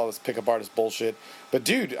whatever. It's all this pickup artist bullshit. But,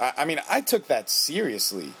 dude, I mean, I took that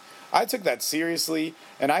seriously.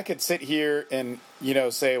 And I could sit here and,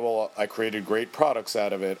 say, well, I created great products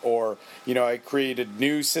out of it. Or, I created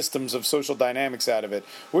new systems of social dynamics out of it,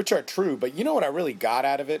 which are true. But you know what I really got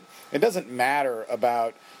out of it? It doesn't matter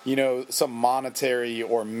about, some monetary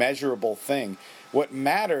or measurable thing. What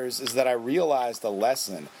matters is that I realized a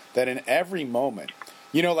lesson that in every moment,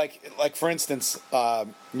 like for instance,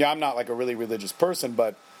 I'm not like a really religious person,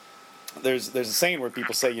 but there's a saying where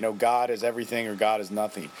people say, God is everything or God is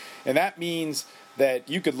nothing. And that means that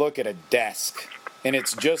you could look at a desk and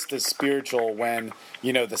it's just as spiritual when,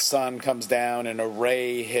 the sun comes down and a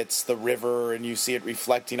ray hits the river and you see it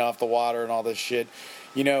reflecting off the water and all this shit.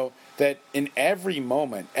 That in every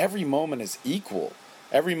moment is equal.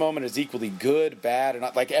 Every moment is equally good, bad, and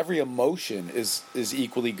like every emotion is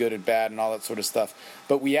equally good and bad and all that sort of stuff.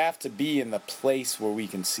 But we have to be in the place where we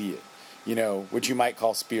can see it, which you might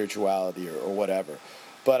call spirituality or whatever.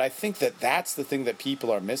 But I think that's the thing that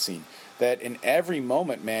people are missing. That in every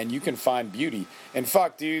moment, man, you can find beauty. And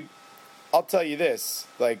fuck, dude, I'll tell you this,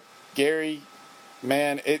 like, Gary,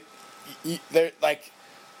 man,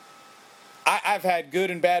 I've had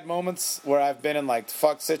good and bad moments where I've been in, like,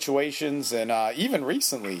 fuck situations and even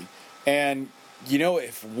recently. And,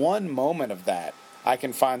 if one moment of that I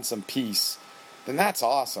can find some peace, then that's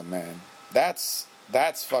awesome, man. that's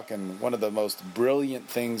fucking one of the most brilliant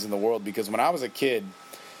things in the world, because when I was a kid,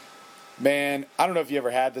 man, I don't know if you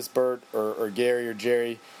ever had this, Bert, or Gary or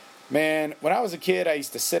Jerry. Man, when I was a kid, I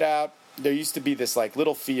used to sit out. There used to be this like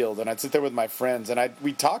little field, and I'd sit there with my friends, and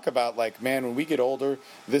we'd talk about like, man, when we get older,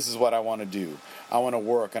 this is what I want to do. I want to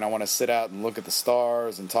work, and I want to sit out and look at the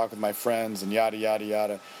stars and talk with my friends and yada, yada,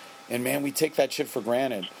 yada. And man, we take that shit for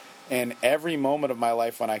granted. And every moment of my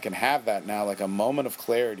life when I can have that now, like a moment of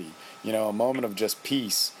clarity, you know, a moment of just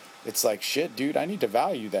peace, it's like, shit, dude, I need to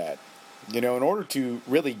value that. You know, in order to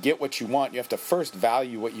really get what you want, you have to first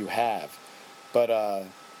value what you have. But,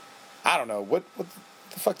 I don't know. What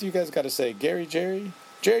the fuck do you guys got to say? Gary, Jerry?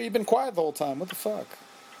 Jerry, you've been quiet the whole time. What the fuck?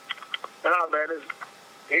 Nah, man,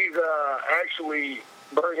 he's actually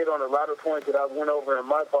Bert hit on a lot of points that I went over in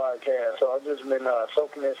my podcast. So I've just been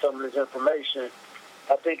soaking in some of this information.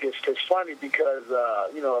 I think it's funny because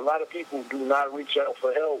you know, a lot of people do not reach out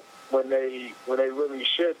for help when they really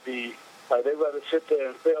should be. Like, they rather sit there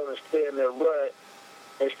and fail and stay in their rut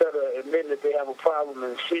instead of admitting that they have a problem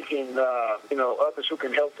and seeking you know, others who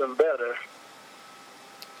can help them better.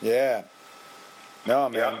 Yeah. No,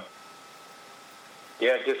 man.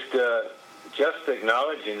 Yeah, just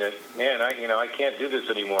acknowledging that, man, I can't do this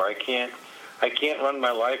anymore. I can't run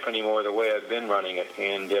my life anymore the way I've been running it.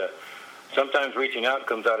 And sometimes reaching out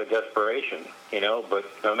comes out of desperation, you know. But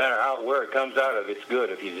no matter where it comes out of, it's good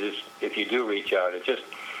if you do reach out. It's just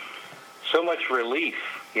so much relief,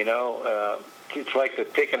 you know. It's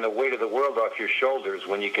like taking the weight of the world off your shoulders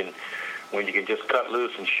when you can just cut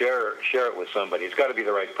loose and share it with somebody. It's got to be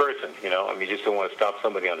the right person, you know. I mean, you just don't want to stop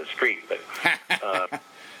somebody on the street, but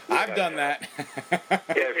I've done that.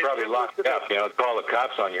 Yeah, probably locked up, you know, call the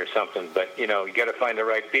cops on you or something. But, you know, you got to find the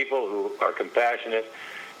right people who are compassionate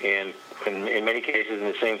and in many cases in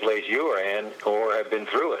the same place you are in or have been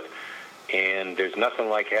through it. And there's nothing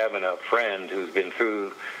like having a friend who's been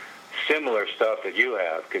through similar stuff that you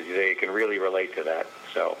have, because they can really relate to that.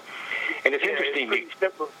 So, and it's interesting. It's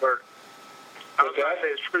pretty similar. I was going to say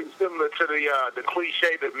it's pretty similar to the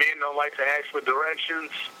cliche that men don't like to ask for directions.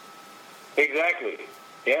 Exactly.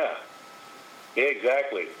 Yeah. Yeah,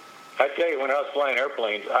 exactly. I tell you, when I was flying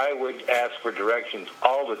airplanes, I would ask for directions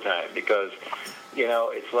all the time because, you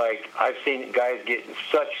know, it's like I've seen guys get in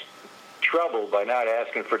such trouble by not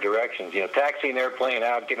asking for directions. You know, taxiing an airplane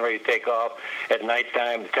out, getting ready to take off at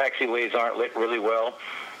nighttime, the taxiways aren't lit really well.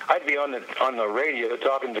 I'd be on the radio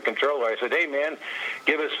talking to the controller. I said, hey, man,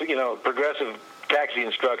 give us, you know, progressive taxi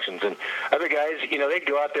instructions. And other guys, you know, they'd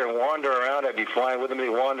go out there and wander around. I'd be flying with them. They'd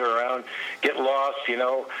wander around, get lost, you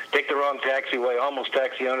know, take the wrong taxiway, almost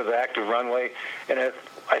taxi onto the active runway. And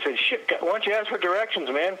I said, shit, why don't you ask for directions,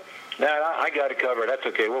 man? Nah, I got it covered. That's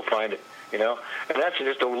okay. We'll find it, you know. And that's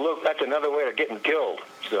just that's another way of getting killed.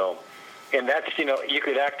 So, and that's, you know, you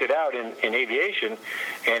could act it out in aviation,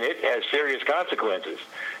 and it has serious consequences.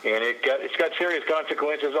 And it's got serious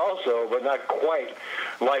consequences also, but not quite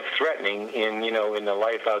life-threatening in the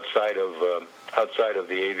life outside of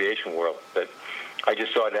the aviation world. But I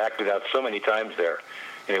just saw it acted out so many times there,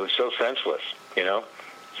 and it was so senseless, you know.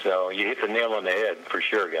 So you hit the nail on the head for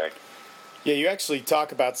sure, guy. Yeah, you actually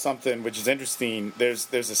talk about something which is interesting. There's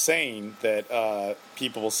a saying that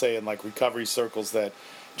people will say in like recovery circles that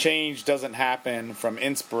change doesn't happen from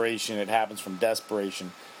inspiration; it happens from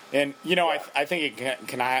desperation. And you know, yeah. I think it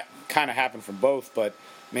can kind of happen from both. But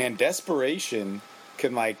man, desperation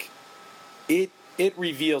can it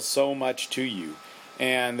reveals so much to you.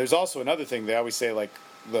 And there's also another thing they always say, like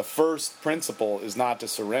the first principle is not to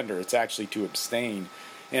surrender; it's actually to abstain.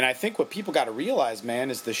 And I think what people got to realize, man,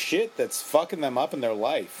 is the shit that's fucking them up in their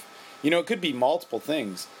life. You know, it could be multiple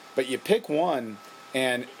things, but you pick one,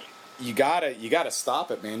 and you gotta stop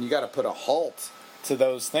it, man. You gotta put a halt to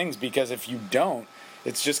those things, because if you don't,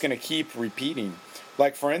 it's just gonna keep repeating.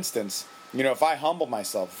 Like for instance, you know, if I humble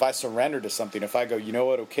myself, if I surrender to something, if I go, you know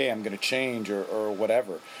what, okay, I'm gonna change or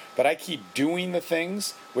whatever, but I keep doing the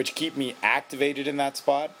things which keep me activated in that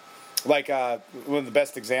spot. Like one of the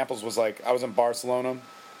best examples was like I was in Barcelona.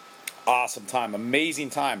 Awesome time, amazing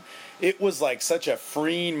time. It was like such a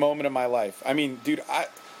freeing moment in my life. I mean, dude,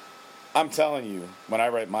 I'm telling you, when I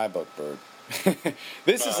write my book, Bird,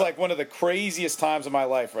 this is like one of the craziest times of my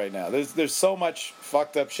life right now. There's so much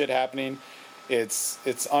fucked up shit happening. It's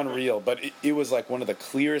unreal, but it was like one of the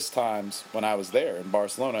clearest times when I was there in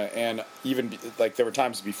Barcelona, and even like there were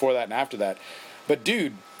times before that and after that. But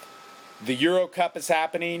dude, the Euro Cup is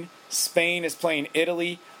happening. Spain is playing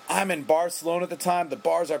Italy. I'm in Barcelona at the time. The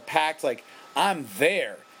bars are packed. Like, I'm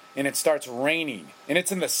there, and it starts raining. And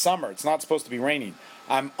it's in the summer. It's not supposed to be raining.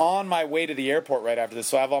 I'm on my way to the airport right after this,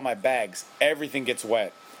 so I have all my bags. Everything gets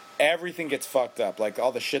wet. everything gets fucked up. Like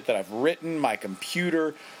all the shit that I've written, my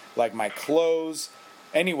computer, like my clothes.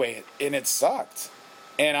 Anyway, and it sucked.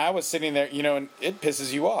 And I was sitting there, you know, and it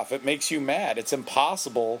pisses you off. It makes you mad. It's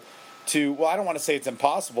impossible to, well, I don't want to say it's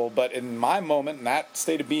impossible, but in my moment, in that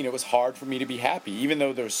state of being, it was hard for me to be happy, even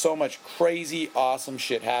though there's so much crazy, awesome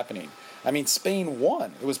shit happening. I mean, Spain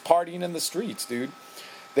won. It was partying in the streets, dude.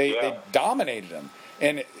 They dominated them.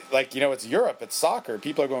 And, like, you know, it's Europe. It's soccer.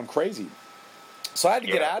 People are going crazy. So I had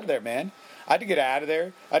to get out of there, man. I had to get out of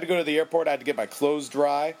there. I had to go to the airport. I had to get my clothes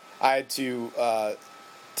dry. I had to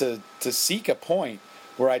seek a point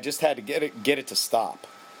where I just had to get it to stop.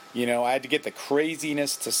 You know, I had to get the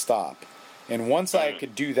craziness to stop. And once I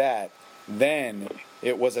could do that, then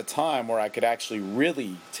it was a time where I could actually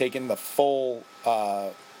really take in the full,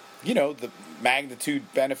 you know, the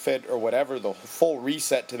magnitude benefit or whatever, the full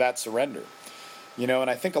reset to that surrender. You know,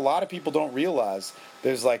 and I think a lot of people don't realize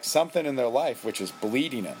there's like something in their life which is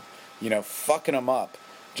bleeding them, you know, fucking them up,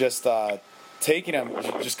 just taking them,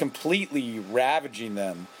 just completely ravaging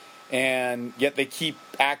them. And yet they keep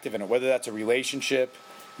active in it, whether that's a relationship,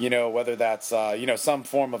 you know, whether that's, you know, some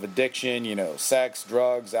form of addiction, you know, sex,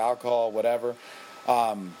 drugs, alcohol, whatever,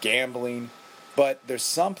 gambling. But there's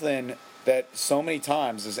something that so many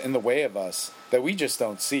times is in the way of us that we just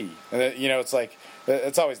don't see. And that, you know, it's like,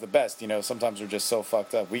 it's always the best, you know, sometimes we're just so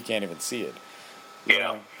fucked up, we can't even see it. You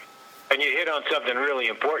know? And you hit on something really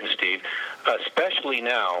important, Steve, especially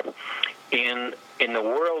now. In the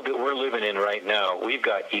world that we're living in right now, we've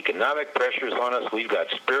got economic pressures on us, we've got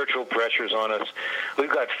spiritual pressures on us,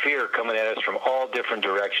 we've got fear coming at us from all different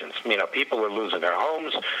directions. You know, people are losing their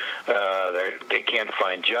homes, they can't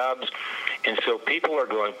find jobs, and so people are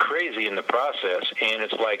going crazy in the process, and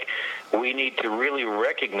it's like we need to really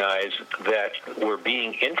recognize that we're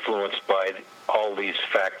being influenced by all these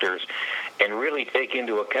factors and really take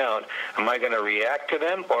into account, am I going to react to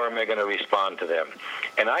them or am I going to respond to them?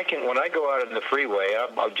 And when I go out on the freeway,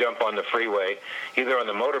 I'll jump on the freeway, either on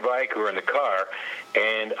the motorbike or in the car,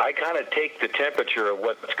 and I kind of take the temperature of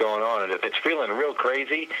what's going on. And if it's feeling real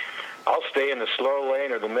crazy, I'll stay in the slow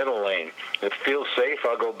lane or the middle lane. If it feels safe,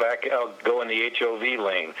 I'll go in the HOV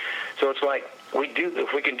lane. So it's like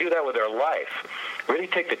if we can do that with our life, really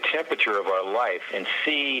take the temperature of our life and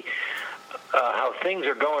see how things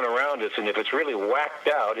are going around us, and if it's really whacked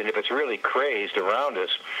out and if it's really crazed around us,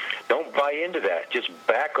 don't buy into that. Just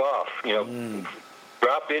back off. You know,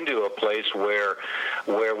 drop into a place where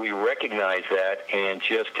we recognize that and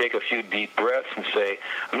just take a few deep breaths and say,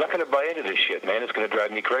 I'm not going to buy into this shit, man. It's going to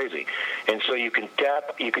drive me crazy. And so you can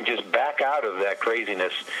just back out of that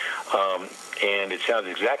craziness, and it sounds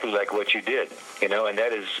exactly like what you did, you know, and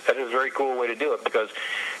that is a very cool way to do it, because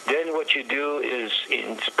then what you do is,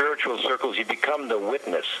 in spiritual circles, you become the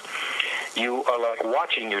witness. You are like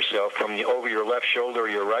watching yourself from over your left shoulder or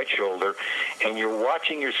your right shoulder, and you're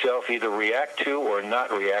watching yourself either react to or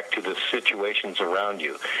not react to the situations around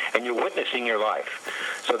you. And you're witnessing your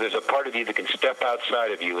life. So there's a part of you that can step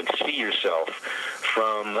outside of you and see yourself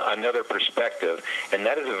from another perspective. And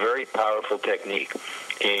that is a very powerful technique.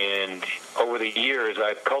 And over the years,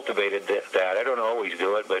 I've cultivated that. I don't always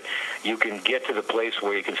do it, but you can get to the place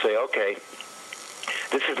where you can say, okay,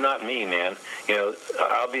 this is not me, man. You know,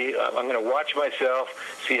 I'm going to watch myself,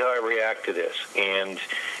 see how I react to this. And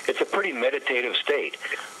it's a pretty meditative state.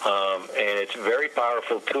 And it's a very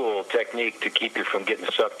powerful technique to keep you from getting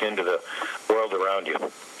sucked into the world around you.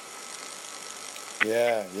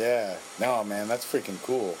 Yeah. No, man, that's freaking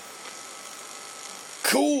cool.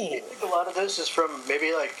 Cool. I think a lot of this is from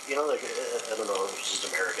maybe like, you know, like, I don't know, it's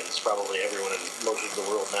just Americans, probably everyone in most of the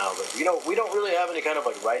world now, but, you know, we don't really have any kind of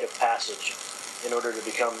like rite of passage in order to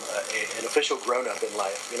become an official grown-up in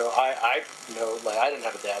life. You know, I know, like, I didn't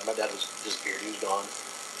have a dad. My dad was disappeared. He was gone.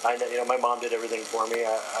 You know, my mom did everything for me.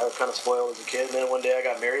 I was kind of spoiled as a kid. And then one day I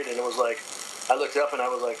got married, and it was like, I looked up and I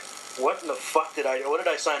was like, what in the fuck what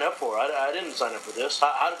did I sign up for? I didn't sign up for this.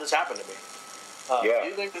 How did this happen to me? Do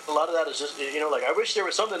you think that a lot of that is just, you know, like, I wish there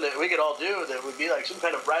was something that we could all do that would be like some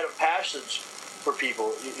kind of rite of passage for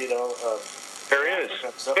people, you know? There is.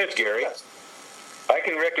 It's Gary. Yes. I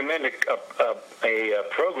can recommend a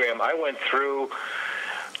program I went through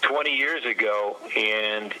 20 years ago,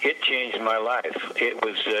 and it changed my life.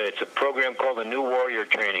 It's a program called the New Warrior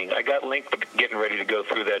Training. I got linked getting ready to go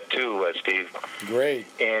through that too, Steve. Great.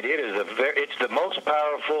 And it's the most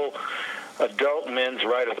powerful adult men's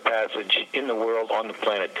rite of passage in the world on the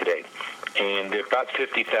planet today. And about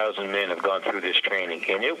 50,000 men have gone through this training,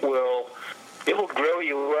 and it will grow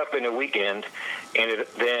you up in a weekend, and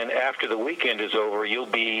then after the weekend is over, you'll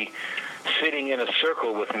be sitting in a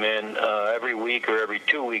circle with men every week or every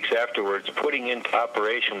 2 weeks afterwards, putting into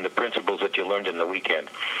operation the principles that you learned in the weekend.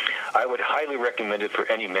 I would highly recommend it for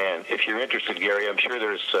any man. If you're interested, Gary, I'm sure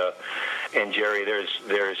and Jerry,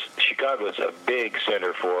 there's Chicago's a big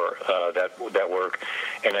center for that work,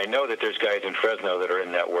 and I know that there's guys in Fresno that are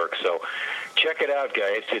in that work. So check it out,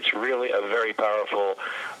 guys. It's really a very powerful,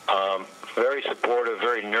 very supportive,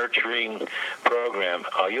 very nurturing program.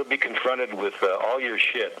 You'll be confronted with all your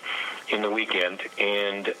shit in the weekend,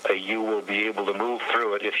 and you will be able to move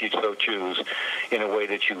through it if you so choose in a way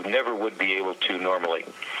that you never would be able to normally.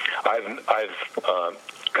 I've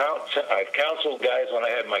counseled guys when I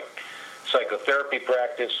had my psychotherapy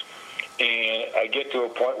practice, and I get to a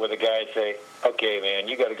point where the guys say, "Okay, man,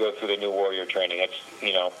 you got to go through the New Warrior training. It's,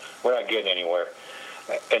 we're not getting anywhere."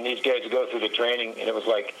 And these guys go through the training, and it was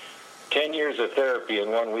like 10 years of therapy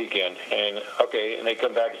in one weekend. And they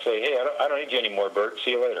come back and say, "Hey, I don't need you anymore, Bert.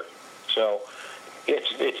 See you later." So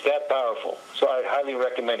it's that powerful. So I highly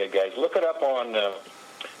recommend it, guys. Look it up on the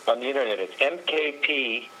internet. It's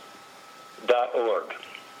mkp.org.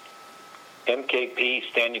 MKP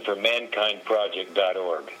standing for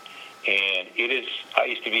mankindproject.org. And it is, I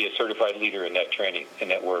used to be a certified leader in that training, in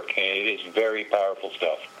that work, and it is very powerful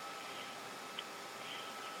stuff.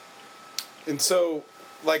 And so,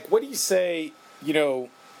 like, what do you say,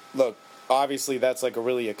 look, obviously that's like a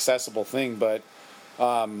really accessible thing, but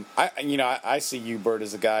I see you, Bert,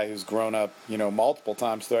 as a guy who's grown up, multiple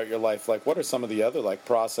times throughout your life. Like, what are some of the other, like,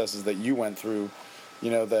 processes that you went through,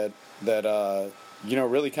 that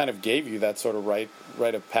really kind of gave you that sort of rite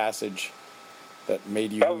of passage that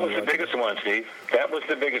made you... That was the biggest one, Steve. That was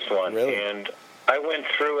the biggest one. Really? And I went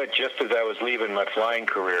through it just as I was leaving my flying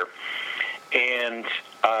career. And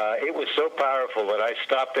it was so powerful that I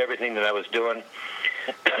stopped everything that I was doing.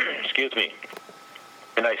 Excuse me.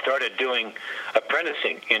 And I started doing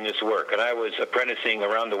apprenticing in this work. And I was apprenticing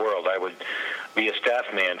around the world. I would be a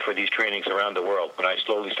staff man for these trainings around the world. And I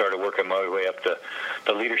slowly started working my way up the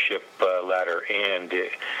leadership ladder. And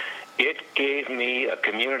it gave me a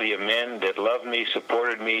community of men that loved me,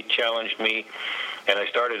 supported me, challenged me. And I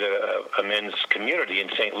started a men's community in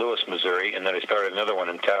St. Louis, Missouri. And then I started another one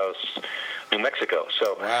in Taos, New Mexico.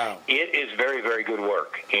 So wow. It is very, very good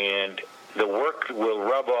work. And the work will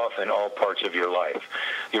rub off in all parts of your life.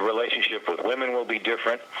 Your relationship with women will be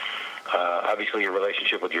different. Obviously, your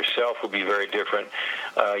relationship with yourself will be very different.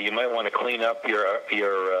 You might want to clean up your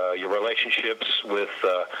relationships with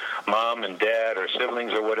mom and dad or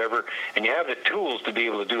siblings or whatever. And you have the tools to be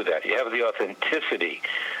able to do that. You have the authenticity.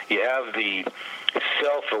 You have the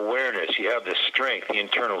self-awareness. You have the strength, the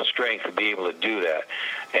internal strength to be able to do that.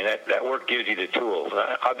 And that work gives you the tools.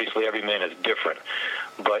 Obviously, every man is different.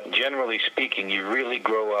 But generally speaking, you really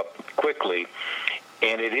grow up quickly.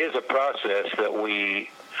 And it is a process that we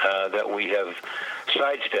have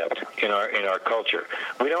sidestepped in our culture.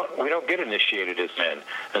 We don't get initiated as men,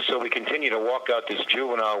 and so we continue to walk out this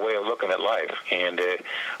juvenile way of looking at life. And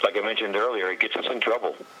like I mentioned earlier, it gets us in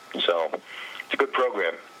trouble. So it's a good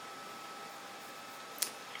program.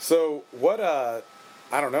 So what? I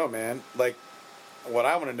don't know, man. Like, what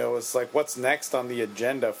I want to know is like, what's next on the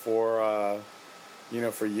agenda for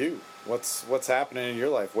for you? What's happening in your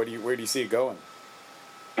life? Where do you see it going?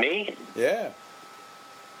 Me? Yeah.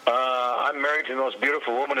 I'm married to the most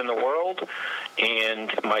beautiful woman in the world, and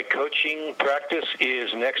my coaching practice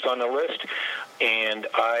is next on the list, and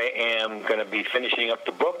I am going to be finishing up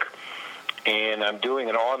the book, and I'm doing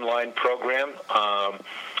an online program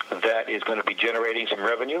that is going to be generating some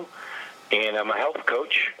revenue, and I'm a health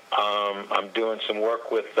coach. I'm doing some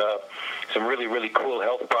work with some really, really cool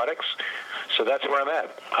health products, so that's where I'm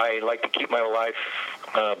at. I like to keep my life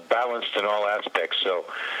balanced in all aspects, so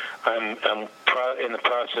I'm in the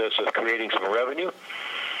process of creating some revenue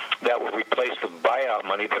that will replace the buyout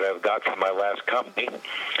money that I've got from my last company,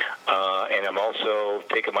 and I'm also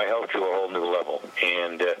taking my health to a whole new level.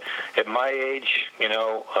 And at my age,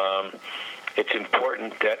 it's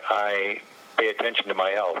important that I pay attention to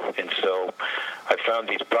my health, and so I found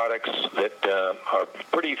these products that are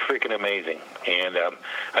pretty freaking amazing, and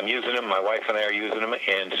I'm using them. My wife and I are using them,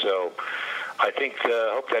 and so I think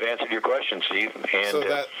hope that answered your question, Steve. And,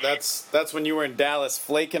 so that's when you were in Dallas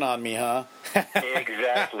flaking on me, huh?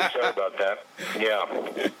 Exactly. Sorry about that. Yeah,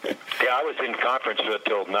 I was in conference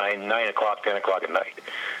until 9 o'clock, 10 o'clock at night.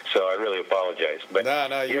 So I really apologize. But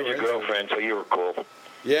no, you're your girlfriend, so you were cool.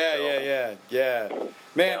 Yeah.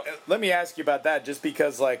 Man, let me ask you about that, just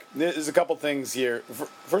because, like, there's a couple things here.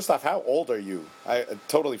 First off, how old are you? I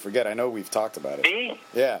totally forget. I know we've talked about it. Me?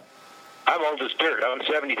 Yeah. I'm old as dirt. I'm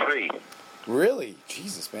 73. Really?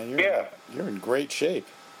 Jesus, man, you're in great shape.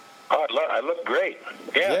 Oh, I look great.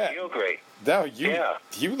 Yeah, I feel great. No,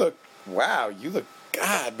 you look, wow, you look,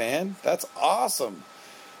 God, man, that's awesome.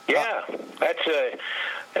 Yeah,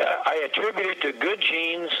 I attribute it to good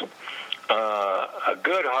genes, a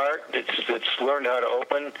good heart that's learned how to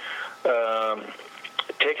open,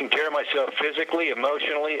 taking care of myself physically,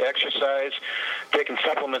 emotionally, exercise, taking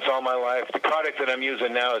supplements all my life. The product that I'm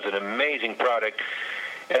using now is an amazing product,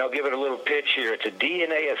 and I'll give it a little pitch here. It's a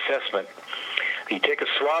DNA assessment. You take a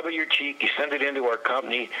swab of your cheek, you send it into our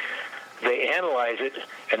company, they analyze it,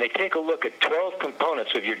 and they take a look at 12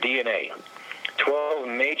 components of your DNA. 12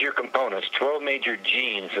 major components, 12 major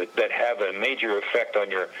genes that have a major effect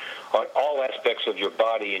on all aspects of your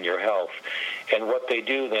body and your health. And what they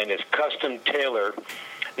do then is custom tailor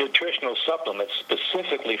nutritional supplements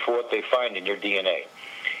specifically for what they find in your DNA.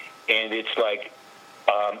 And it's like,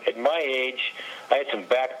 at my age, I had some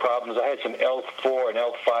back problems. I had some L4 and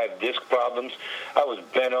L5 disc problems. I was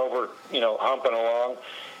bent over, humping along.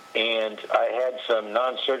 And I had some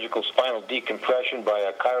non-surgical spinal decompression by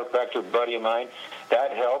a chiropractor buddy of mine.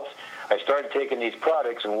 That helped. I started taking these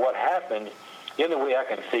products, and what happened, the only way I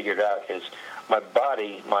can figure it out is my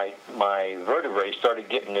body, my vertebrae started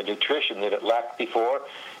getting the nutrition that it lacked before,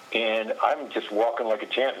 and I'm just walking like a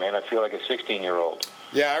champ, man. I feel like a 16-year-old.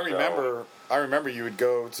 Yeah, I remember you would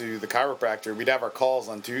go to the chiropractor. We'd have our calls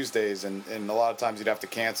on Tuesdays, and a lot of times you'd have to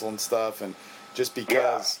cancel and stuff, and just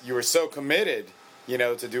because you were so committed,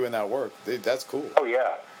 to doing that work. That's cool. Oh,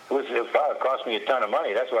 yeah. It cost me a ton of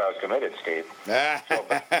money. That's why I was committed, Steve. I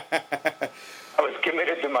was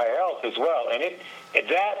committed to my health as well. And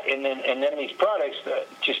and then these products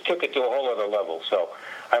just took it to a whole other level. So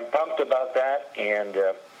I'm pumped about that. And,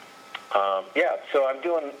 so I'm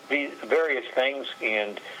doing these various things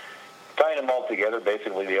and tying them all together.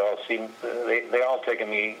 Basically, they all taking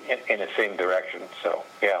me in the same direction. So,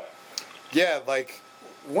 yeah. Yeah,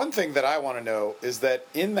 one thing that I want to know is that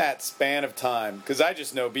in that span of time, because I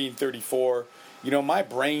just know being 34, my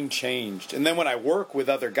brain changed. And then when I work with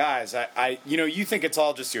other guys, you think it's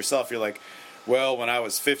all just yourself. You're like, well, when I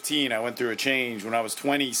was 15, I went through a change. When I was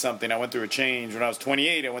 20-something, I went through a change. When I was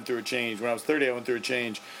 28, I went through a change. When I was 30, I went through a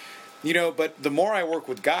change. But the more I work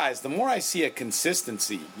with guys, the more I see a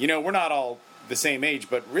consistency. We're not all the same age,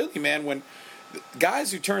 but really, man, when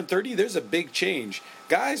guys who turn 30, there's a big change.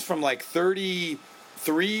 Guys from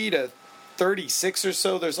 33 to 36 or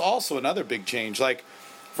so, there's also another big change.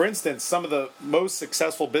 For instance, some of the most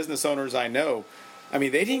successful business owners I know, they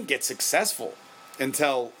didn't get successful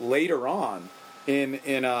until later on in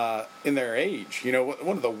their age.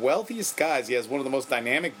 One of the wealthiest guys, he has one of the most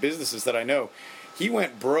dynamic businesses that I know. He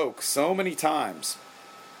went broke so many times.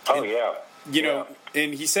 Oh, and, yeah.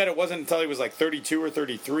 And he said it wasn't until he was 32 or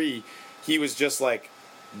 33, he was just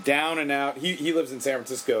down and out. He lives in San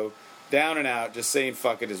Francisco. Down and out, just saying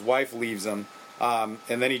fuck it. His wife leaves him, and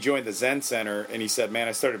then he joined the Zen Center, and he said, man,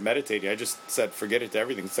 I started meditating. I just said forget it to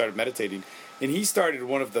everything, started meditating. And he started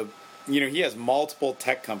one of the, he has multiple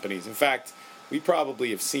tech companies. In fact, we probably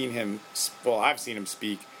have seen him, I've seen him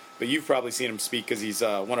speak, but you've probably seen him speak because he's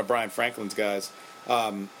one of Brian Franklin's guys.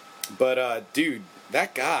 Dude,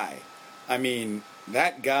 that guy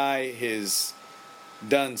has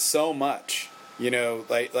done so much.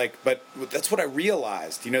 But that's what I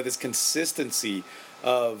realized, this consistency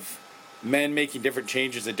of men making different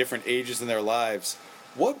changes at different ages in their lives.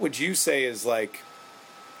 What would you say is I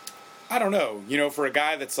don't know, for a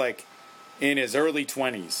guy that's in his early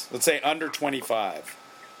 20s, let's say under 25,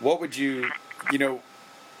 what would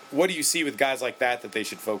what do you see with guys like that they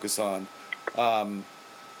should focus on? And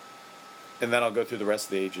then I'll go through the rest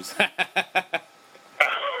of the ages.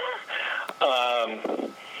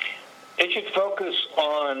 They should focus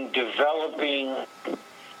on developing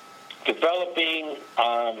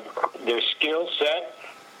their skill set,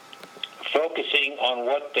 focusing on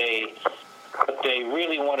what they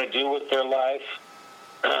really want to do with their life,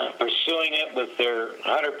 pursuing it with their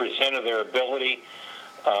 100% of their ability,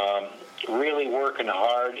 really working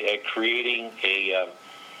hard at creating a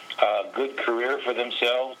good career for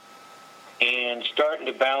themselves, and starting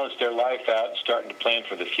to balance their life out and starting to plan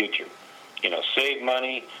for the future. Save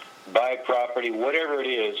money, buy property, whatever it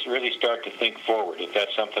is, really start to think forward if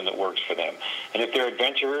that's something that works for them. And if they're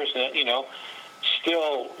adventurers, then,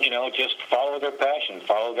 still, just follow their passion,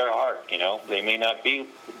 follow their heart. They may not be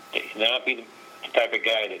the type of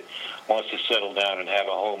guy that wants to settle down and have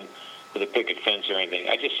a home with a picket fence or anything.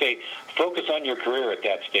 I just say focus on your career at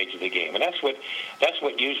that stage of the game, and that's what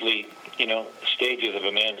usually stages of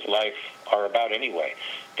a man's life are about anyway.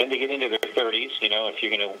 Then they get into their 30s. If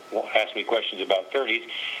you're going to ask me questions about 30s,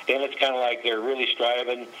 then it's kind of like they're really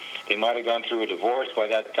striving. They might have gone through a divorce by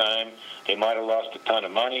that time. They might have lost a ton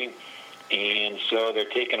of money. And so they're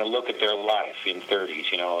taking a look at their life in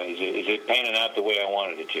 30s. Is it panning out the way I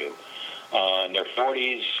wanted it to? In their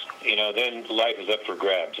 40s, then life is up for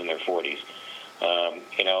grabs in their 40s.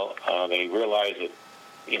 They realize that,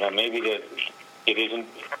 maybe that it isn't,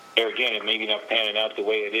 there again, it may be not panning out the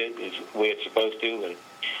way it is the way it's supposed to. And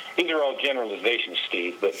these are all generalizations,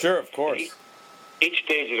 Steve. But sure, of course. Each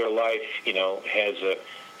stage of their life, has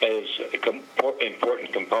an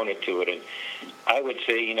important component to it. And I would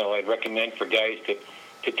say, I'd recommend for guys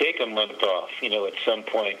to take a month off, at some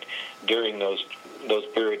point during those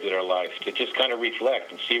periods in their life, to just kind of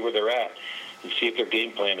reflect and see where they're at and see if their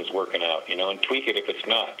game plan is working out, and tweak it if it's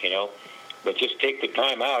not, But just take the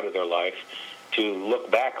time out of their life to look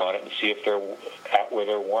back on it and see if they're at where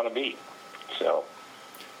they want to be. So.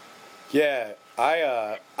 Yeah,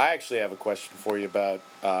 I actually have a question for you about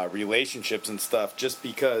relationships and stuff, just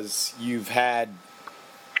because you've had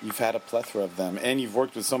a plethora of them, and you've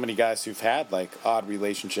worked with so many guys who've had, like, odd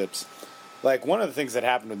relationships. Like, one of the things that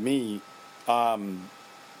happened with me, I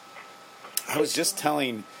was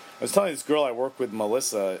telling this girl I work with,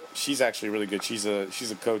 Melissa, she's actually really good. She's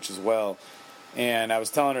a coach as well. And I was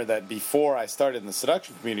telling her that before I started in the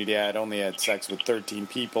seduction community, I had only had sex with 13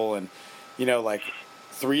 people, and, like,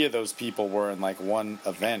 3 of those people were in, like, one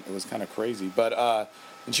event. It was kind of crazy. But,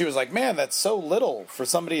 and she was like, man, that's so little for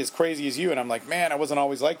somebody as crazy as you. And I'm like, man, I wasn't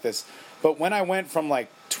always like this. But when I went from, like,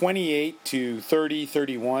 28 to 30,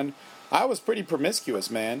 31, I was pretty promiscuous,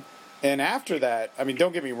 man. And after that, I mean,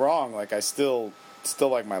 don't get me wrong, like, I still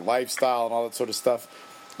like my lifestyle and all that sort of stuff.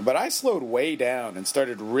 But I slowed way down and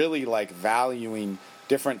started really, like, valuing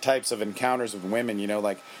different types of encounters with women,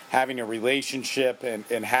 like having a relationship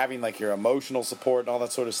and having, like, your emotional support and all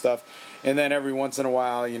that sort of stuff. And then every once in a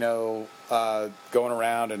while, going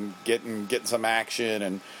around and getting some action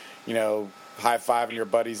and, high-fiving your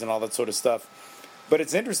buddies and all that sort of stuff. But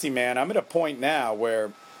it's interesting, man. I'm at a point now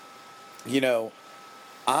where,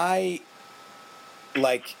 I,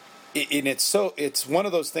 like, and it's one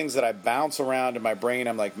of those things that I bounce around in my brain.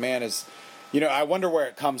 I'm like, man, I wonder where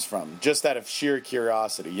it comes from, just out of sheer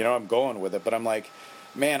curiosity. I'm going with it, but I'm like,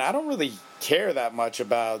 man, I don't really care that much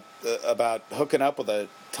about hooking up with a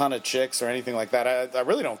ton of chicks or anything like that. I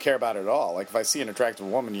really don't care about it at all. Like, if I see an attractive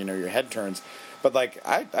woman, your head turns. But, like,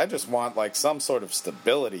 I just want, like, some sort of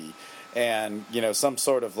stability and, some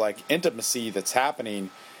sort of, like, intimacy that's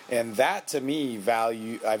happening. And that, to me,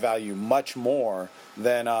 I value much more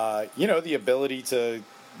than, the ability to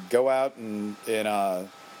go out and get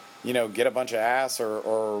a bunch of ass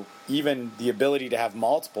or even the ability to have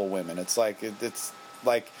multiple women. It's like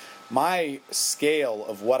my scale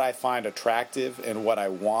of what I find attractive and what I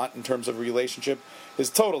want in terms of relationship has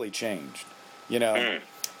totally changed,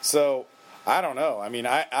 So, I don't know. I mean,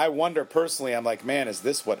 I wonder personally, I'm like, man, is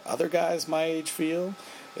this what other guys my age feel?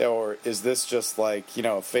 Or is this just like,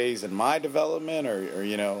 a phase in my development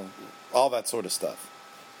or all that sort of stuff?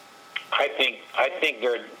 I think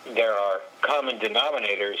there are common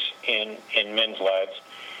denominators in men's lives,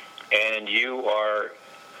 and you are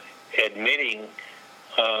admitting,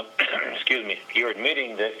 you're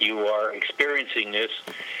admitting that you are experiencing this,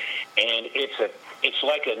 and it's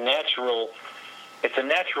like a natural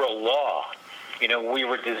law. We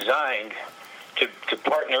were designed to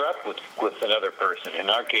partner up with another person. In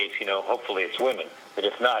our case, hopefully it's women, but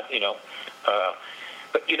if not,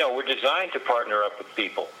 but we're designed to partner up with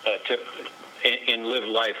people and live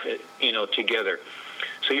life, together.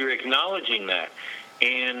 So you're acknowledging that,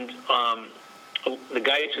 and the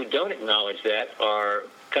guys who don't acknowledge that are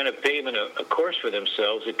kind of paving a course for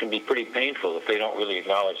themselves. It can be pretty painful if they don't really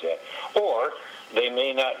acknowledge that, or they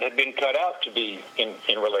may not have been cut out to be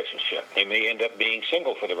in relationship. They may end up being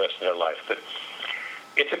single for the rest of their life. But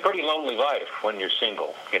it's a pretty lonely life when you're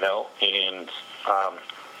single, and.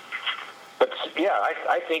 But yeah,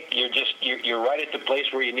 I think you're right at the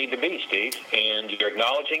place where you need to be, Steve, and you're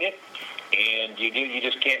acknowledging it, and you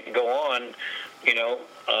just can't go on,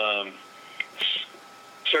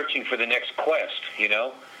 searching for the next quest,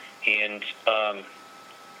 and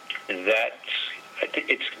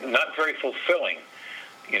it's not very fulfilling,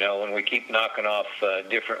 when we keep knocking off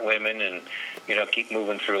different women and keep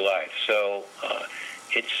moving through life. So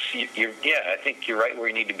I think you're right where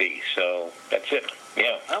you need to be. So that's it.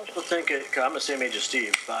 Yeah. I also think I'm the same age as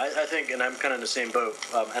Steve. I think, and I'm kind of in the same boat.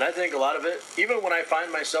 And I think a lot of it, even when I find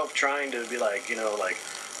myself trying to be like,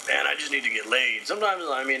 man, I just need to get laid. Sometimes,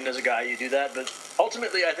 I mean, as a guy, you do that, but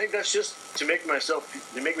ultimately, I think that's just to make me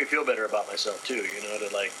feel better about myself too. You know,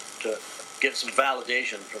 to get some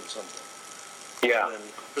validation from something. Yeah.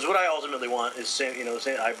 Because what I ultimately want is,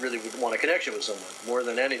 I really would want a connection with someone more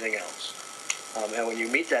than anything else. And when you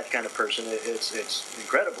meet that kind of person, it's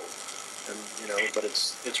incredible. And but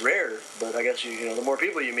it's rare. But I guess the more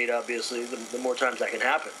people you meet, obviously, the more times that can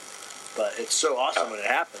happen. But it's so awesome when it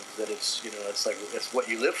happens that it's what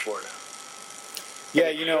you live for now.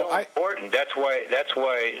 Yeah, so important. That's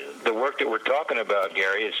why the work that we're talking about,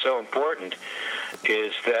 Gary, is so important.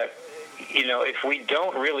 Is that if we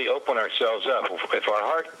don't really open ourselves up, if our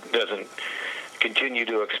heart doesn't continue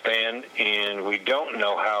to expand, and we don't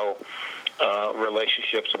know how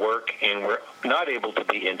relationships work, and we're not able to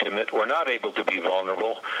be intimate, we're not able to be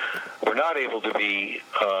vulnerable, we're not able to be,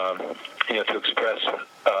 to express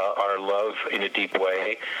our love in a deep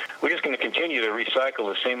way, we're just going to continue to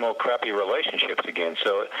recycle the same old crappy relationships again.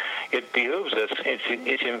 So it behooves us,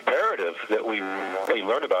 it's imperative that we really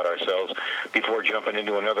learn about ourselves before jumping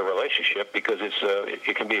into another relationship, because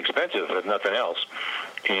it can be expensive if nothing else,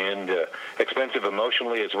 and expensive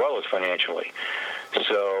emotionally as well as financially.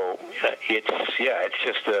 So it's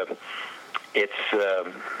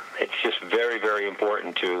just very, very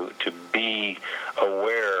important to be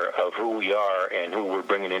aware of who we are and who we're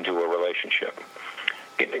bringing into a relationship.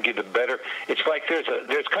 It's like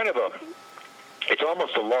there's kind of it's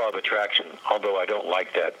almost a law of attraction, although I don't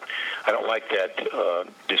like that. I don't like that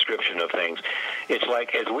description of things. It's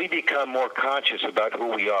like as we become more conscious about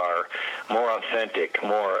who we are, more authentic,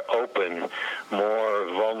 more open, more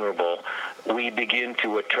vulnerable, we begin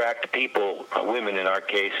to attract people, women in our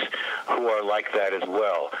case, who are like that as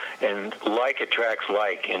well. And like attracts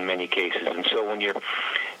like in many cases. And so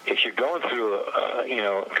if you're going through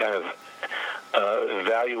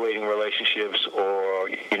evaluating relationships, or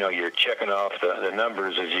you're checking off the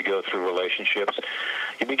numbers as you go through relationships,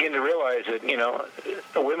 you begin to realize that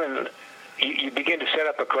women, you begin to set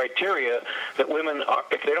up a criteria that women are,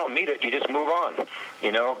 if they don't meet it, you just move on,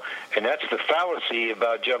 and that's the fallacy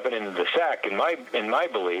about jumping into the sack. In my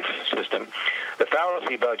belief system, the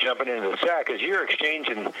fallacy about jumping into the sack is you're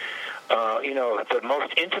exchanging the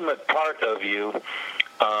most intimate part of you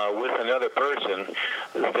with another person,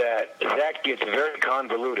 that gets very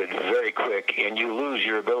convoluted very quick, and you lose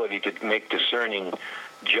your ability to make discerning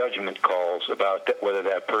judgment calls about whether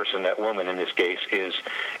that person, that woman in this case,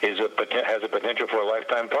 has a potential for a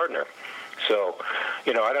lifetime partner. So,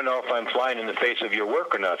 I don't know if I'm flying in the face of your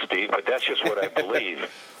work or not, Steve, but that's just what I believe.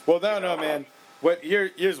 Well, no, man.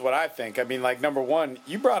 Here's what I think. I mean, like, number one,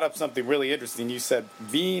 you brought up something really interesting. You said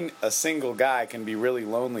being a single guy can be really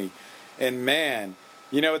lonely. And, man,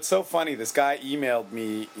 it's so funny. This guy emailed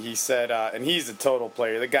me. He said, and he's a total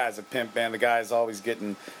player. The guy's a pimp, man. The guy's always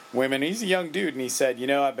getting women. He's a young dude, and he said,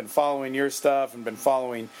 I've been following your stuff and been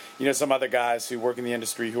following, some other guys who work in the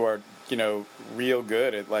industry who are, real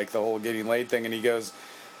good at, like, the whole getting laid thing. And he goes,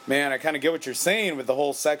 man, I kind of get what you're saying with the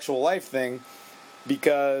whole sexual life thing,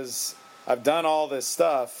 because I've done all this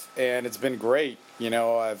stuff, and it's been great.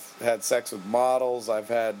 I've had sex with models. I've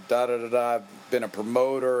had I've been a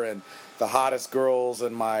promoter, and the hottest girls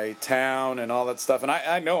in my town and all that stuff. And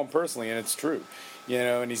I know him personally, and it's true.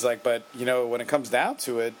 And he's like, but, when it comes down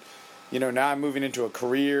to it, now I'm moving into a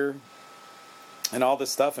career and all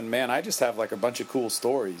this stuff. And, man, I just have, like, a bunch of cool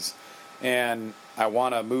stories. And I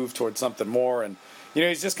want to move towards something more. And,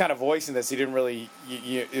 he's just kind of voicing this. He didn't really,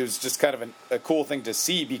 it was just kind of a cool thing to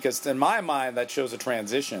see, because in my mind that shows a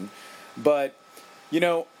transition. But,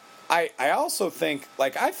 I also think,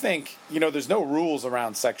 there's no rules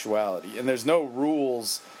around sexuality, and there's no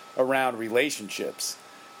rules around relationships.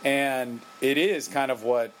 And it is kind of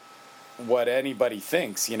what anybody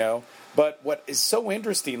thinks, But what is so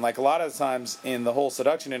interesting, like, a lot of the times in the whole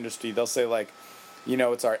seduction industry, they'll say, like,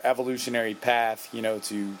 it's our evolutionary path,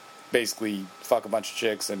 to basically fuck a bunch of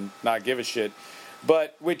chicks and not give a shit.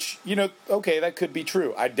 But, which, okay, that could be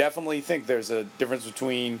true. I definitely think there's a difference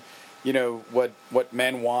between, what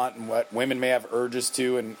men want and what women may have urges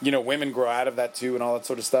to, and, women grow out of that too and all that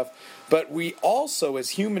sort of stuff. But we also,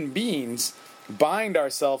 as human beings, bind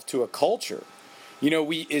ourselves to a culture.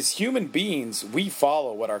 We, as human beings, we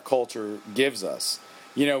follow what our culture gives us.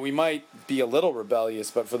 We might be a little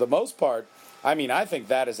rebellious, but for the most part, I think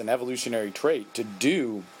that is an evolutionary trait, to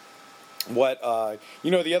do what,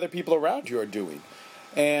 the other people around you are doing.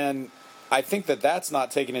 And I think that that's not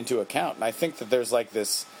taken into account. And I think that there's, like,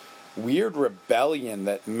 this weird rebellion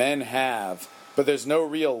that men have, but there's no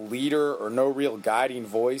real leader or no real guiding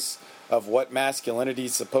voice of what masculinity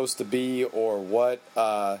is supposed to be, or what,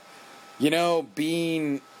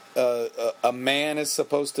 being a man is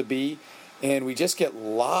supposed to be, and we just get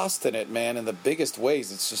lost in it, man, in the biggest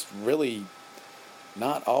ways. It's just really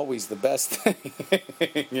not always the best thing,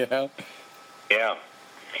 you know? Yeah.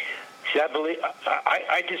 See,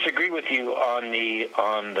 I disagree with you on the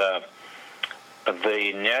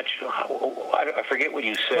natural. I forget what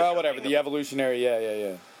you said. Well, whatever. The evolutionary.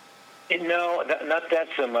 Yeah. No, not that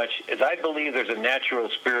so much. As I believe there's a natural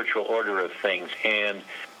spiritual order of things, and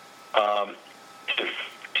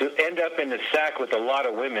to end up in the sack with a lot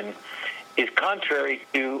of women is contrary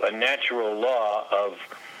to a natural law of.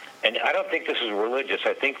 And I don't think this is religious.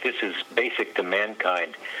 I think this is basic to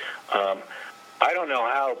mankind. I don't know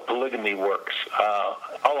how polygamy works.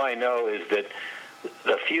 All I know is that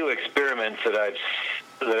the few experiments that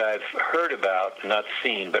I've heard about, not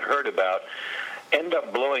seen, but heard about, end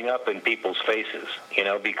up blowing up in people's faces, you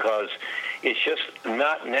know, because it's just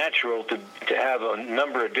not natural to have a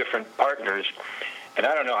number of different partners. And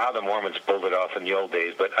I don't know how the Mormons pulled it off in the old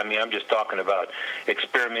days, but I mean, I'm just talking about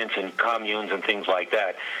experiments in communes and things like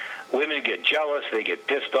that. Women get jealous, they get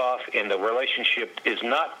pissed off, and the relationship is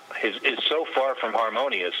so far from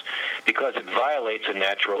harmonious because it violates a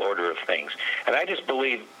natural order of things. And I just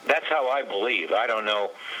believe, that's how I believe. I don't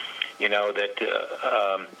know, you know,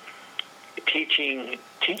 that teaching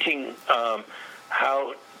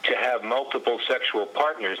how to have multiple sexual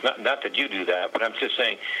partners, not that you do that, but I'm just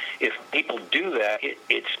saying, if people do that,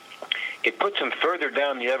 it puts them further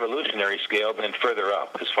down the evolutionary scale than further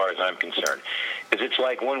up, as far as I'm concerned. Because it's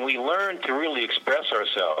like when we learn to really express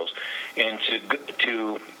ourselves and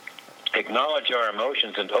to acknowledge our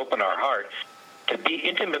emotions and open our heart, to be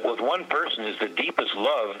intimate with one person is the deepest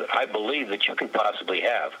love that I believe that you can possibly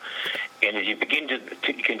have. And as you begin to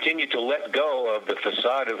continue to let go of the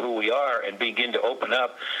facade of who we are and begin to open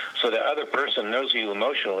up so the other person knows you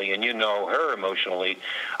emotionally and you know her emotionally,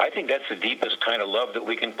 I think that's the deepest kind of love that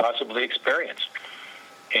we can possibly experience.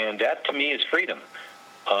 And that, to me, is freedom.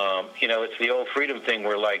 You know, it's the old freedom thing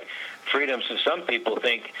where, like, freedom, so some people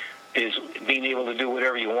think, is being able to do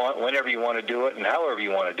whatever you want, whenever you want to do it, and however you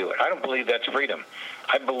want to do it. I don't believe that's freedom.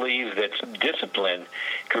 I believe that discipline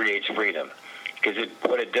creates freedom, because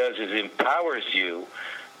what it does is empowers you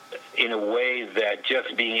in a way that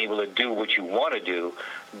just being able to do what you want to do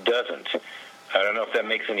doesn't. I don't know if that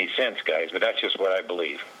makes any sense, guys, but that's just what I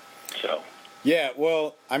believe. So. Yeah,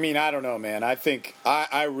 well, I mean, I don't know, man.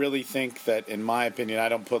 I really think that, in my opinion, I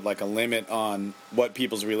don't put, like, a limit on what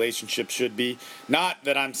people's relationships should be. Not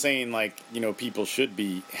that I'm saying, like, you know, people should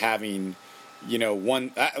be having, you know, one...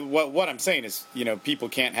 what I'm saying is, you know, people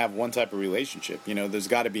can't have one type of relationship. You know, there's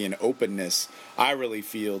got to be an openness, I really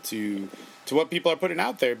feel, to what people are putting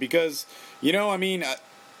out there. Because, you know, I mean...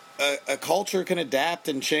 A culture can adapt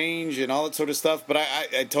and change and all that sort of stuff. But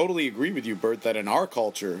I totally agree with you, Bert, that in our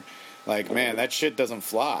culture... Like, man, that shit doesn't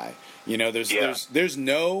fly. You know, there's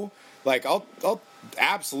no, like, I'll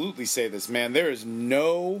absolutely say this, man. There is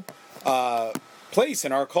no place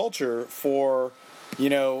in our culture for, you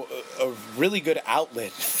know, a really good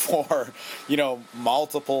outlet for, you know,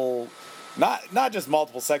 multiple, not just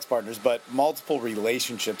multiple sex partners, but multiple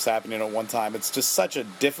relationships happening at one time. It's just such a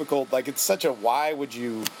difficult, like, it's such a, why would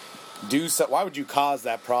you cause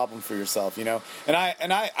that problem for yourself, you know? And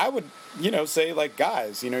I would, you know, say, like,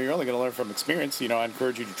 guys, you know, you're only going to learn from experience. You know, I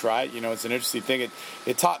encourage you to try it. You know, it's an interesting thing.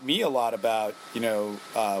 It taught me a lot about, you know,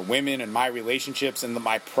 women and my relationships and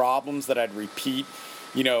my problems that I'd repeat,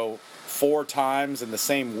 you know, 4 times in the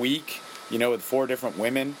same week, you know, with 4 different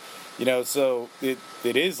women. You know, so it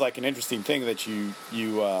is like an interesting thing that you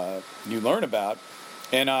learn about.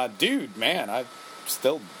 And dude, man, I've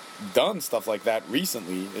still done stuff like that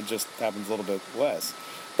recently. It just happens a little bit less.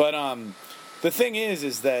 But the thing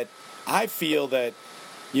is that I feel that,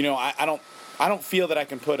 you know, I don't feel that I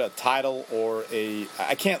can put a title or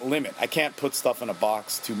I can't put stuff in a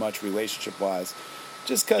box too much relationship wise,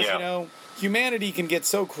 just because, you know, humanity can get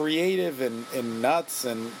so creative and nuts,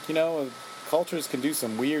 and, you know, cultures can do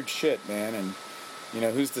some weird shit, man. And, you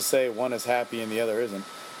know, who's to say one is happy and the other isn't?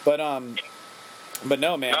 But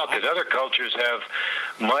no, man. No, because other cultures have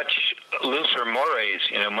much looser mores,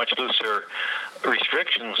 you know, much looser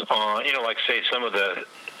restrictions on, you know, like, say, some of the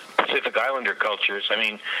Pacific Islander cultures. I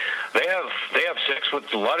mean, they have sex with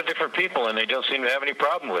a lot of different people, and they don't seem to have any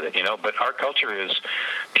problem with it, you know. But our culture is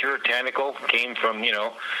puritanical, came from, you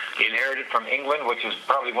know, inherited from England, which is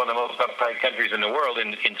probably one of the most uptight countries in the world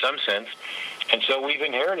in some sense. And so we've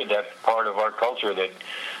inherited that part of our culture that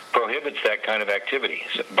prohibits that kind of activity.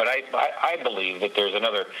 But I believe that there's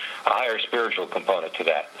a higher spiritual component to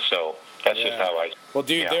that. So that's just how I... Well,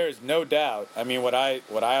 dude, there's no doubt. I mean, what I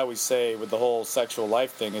always say with the whole sexual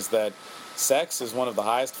life thing is that sex is one of the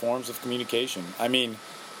highest forms of communication. I mean,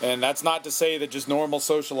 And that's not to say that just normal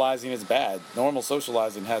socializing is bad. Normal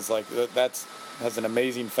socializing has has an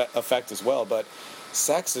amazing effect as well. But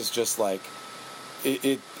sex is just like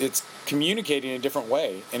it's communicating in a different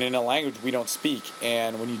way and in a language we don't speak.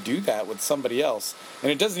 And when you do that with somebody else,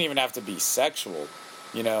 and it doesn't even have to be sexual,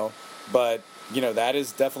 but that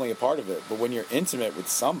is definitely a part of it. But when you're intimate with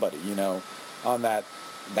somebody, on that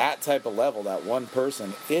type of level, that one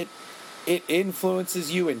person, it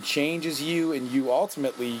influences you and changes you, and you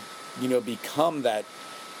ultimately, become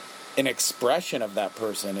an expression of that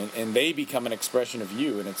person, and they become an expression of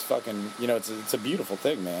you, and it's fucking, it's a beautiful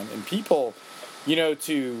thing, man. And people,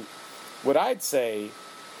 to what I'd say,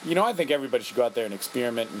 I think everybody should go out there and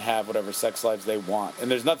experiment and have whatever sex lives they want, and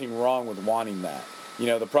there's nothing wrong with wanting that.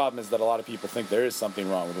 The problem is that a lot of people think there is something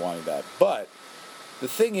wrong with wanting that. But the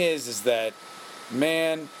thing is that,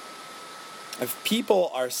 man, if people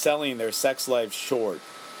are selling their sex lives short,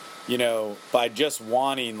 by just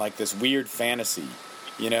wanting like this weird fantasy,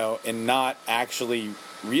 and not actually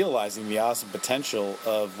realizing the awesome potential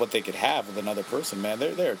of what they could have with another person, man,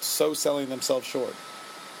 they're so selling themselves short.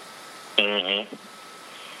 Mm-hmm.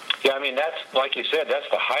 Yeah, I mean, that's, like you said, that's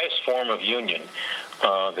the highest form of union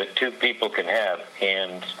that two people can have.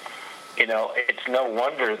 And, it's no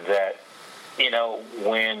wonder that,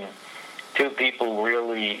 when two people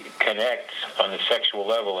really connect on the sexual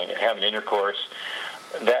level and have an intercourse,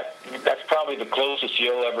 that's probably the closest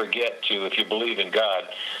you'll ever get to, if you believe in God,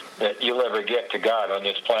 that you'll ever get to God on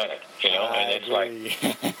this planet, and it's agree.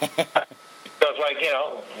 So it's like,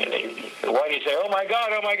 why do you say, oh my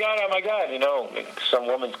God, oh my God, oh my God, some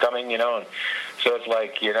woman's coming, and so it's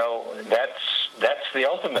like, that's the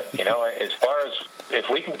ultimate, as far as if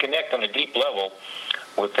we can connect on a deep level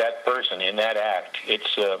with that person in that act,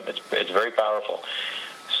 it's very powerful.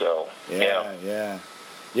 So,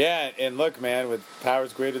 Yeah, and look, man, with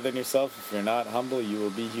powers greater than yourself, if you're not humble, you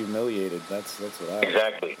will be humiliated. That's what I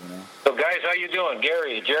exactly. So, guys, how you doing?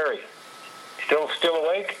 Gary, Jerry, still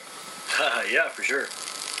awake? Yeah, for sure.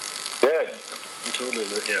 Good. I'm totally,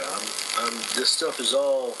 I'm this stuff is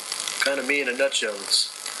all kind of me in a nutshell. It's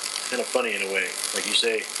kind of funny in a way. Like you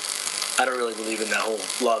say, I don't really believe in that whole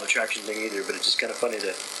law of attraction thing either, but it's just kind of funny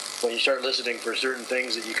that when you start listening for certain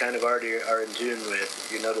things that you kind of already are in tune with,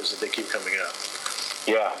 you notice that they keep coming up.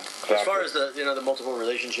 Yeah, exactly. As far as the multiple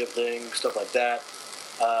relationship thing, stuff like that,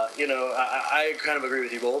 I kind of agree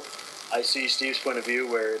with you both. I see Steve's point of view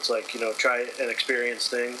where it's like, try and experience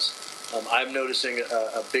things. I'm noticing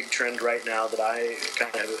a big trend right now that I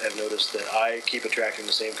kind of have noticed, that I keep attracting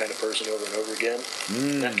the same kind of person over and over again.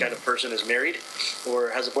 That kind of person is married or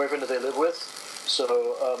has a boyfriend that they live with.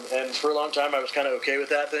 So, and for a long time I was kind of okay with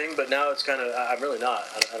that thing, but now it's kind of, I'm really not.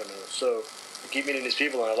 I don't know. So I keep meeting these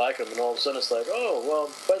people and I like them, and all of a sudden it's like, oh,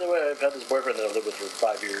 well, by the way, I've had this boyfriend that I've lived with for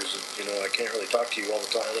 5 years, and, I can't really talk to you all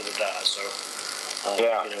the time. So,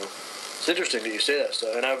 it's interesting that you say that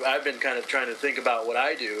stuff. And I've been kind of trying to think about what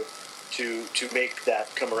I do to make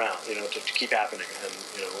that come around, to keep happening. And,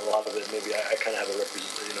 a lot of it, maybe I kind of have a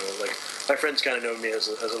like my friends kind of know me as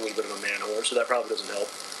a little bit of a man whore, so that probably doesn't help.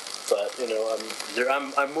 But,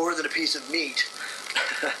 I'm more than a piece of meat,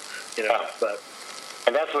 but.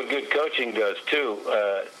 And that's what good coaching does, too,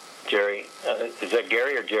 Jerry. Is that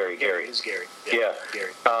Gary or Jerry? Yeah, Gary. It's Gary. Yeah.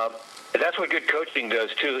 Gary. That's what good coaching does,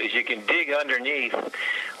 too, is you can dig underneath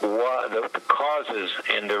the causes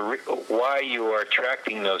and why you are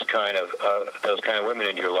attracting those kind of women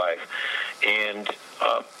in your life. And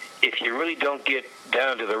if you really don't get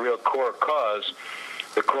down to the real core cause,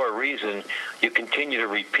 the core reason, you continue to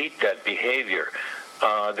repeat that behavior.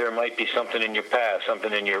 There might be something in your past,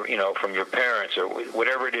 something in your, from your parents or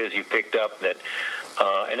whatever it is you picked up that,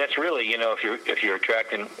 and that's really, if you're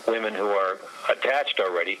attracting women who are attached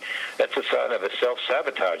already, that's a sign of a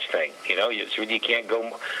self-sabotage thing. You can't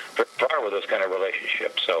go very far with those kind of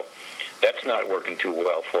relationships. So that's not working too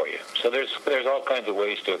well for you. So there's all kinds of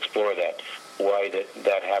ways to explore that, why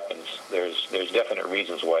that happens. There's definite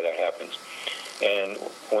reasons why that happens. And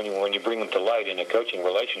when you bring them to light in a coaching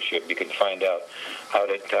relationship, you can find out how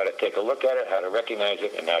to take a look at it, how to recognize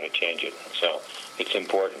it, and how to change it. So it's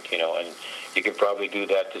important, and you can probably do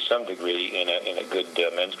that to some degree in a good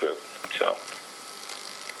men's group. So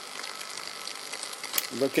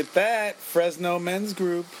look at that, Fresno men's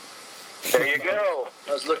group. There you go.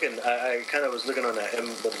 I kind of was looking on that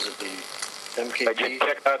the MKP. Did you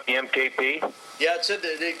check out the MKP? Yeah, it said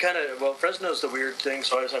that they kind of, Fresno's the weird thing,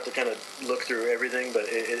 so I just have to kind of look through everything, but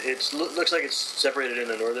it looks like it's separated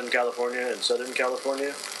into Northern California and Southern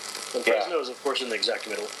California. And Fresno is, of course, in the exact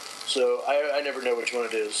middle. So I never know which one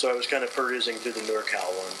it is. So I was kind of perusing through the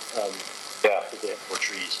NorCal one. Yeah. With the more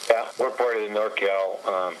trees. Yeah, we're part of the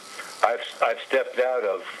NorCal. I've stepped out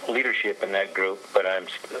of leadership in that group, but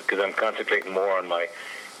because I'm concentrating more on my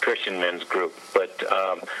Christian men's group. But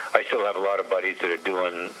I still have a lot of buddies that are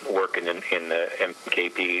doing work in the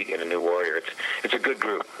MKP in the New Warrior. It's a good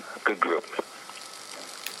group. Good group.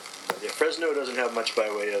 Yeah, Fresno doesn't have much by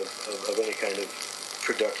way of any kind of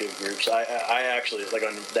productive groups. I actually, like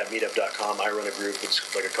on that meetup.com, I run a group.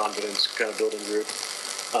 It's like a confidence kind of building group.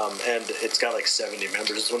 And it's got like 70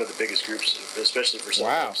 members. It's one of the biggest groups, especially for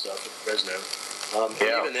self-help stuff in Fresno.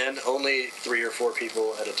 Even then, only 3 or 4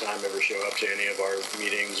 people at a time ever show up to any of our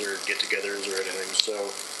meetings or get-togethers or anything. So,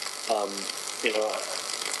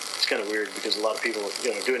 it's kind of weird because a lot of people,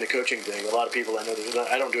 doing the coaching thing, a lot of people I know,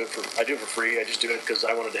 I do it for free. I just do it because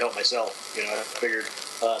I wanted to help myself. I figured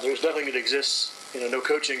there's nothing that exists, no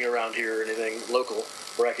coaching around here or anything local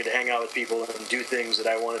where I could hang out with people and do things that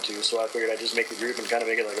I wanted to. So I figured I'd just make the group and kind of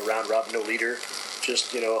make it like a round robin, no leader,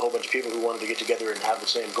 just, a whole bunch of people who wanted to get together and have the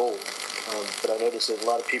same goal. But I noticed that a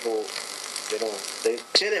lot of people, they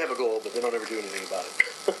say they have a goal, but they don't ever do anything about it.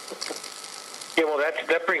 Yeah, well,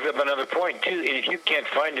 that brings up another point too. If you can't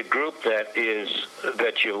find a group that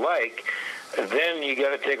you like, then you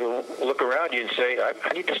got to take a look around you and say, I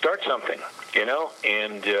need to start something,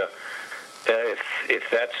 and if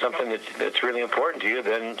that's something that's really important to you,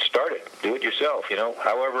 then start it. Do it yourself,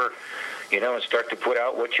 However, and start to put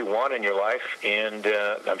out what you want in your life. And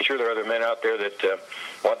I'm sure there are other men out there that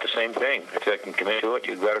want the same thing. If they can commit to it,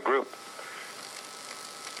 you've got a group.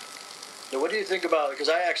 Now, what do you think about? Because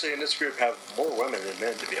I actually in this group have more women than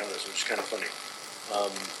men, to be honest, which is kind of funny.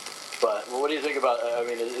 But what do you think about? I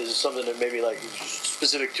mean, is it something that maybe like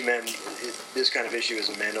specific to men? This kind of issue is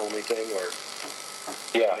a men-only thing, or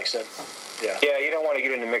yeah, makes sense. Yeah. Yeah, you don't want to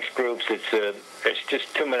get into mixed groups. It's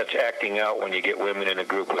just too much acting out when you get women in a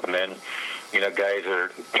group with men. Guys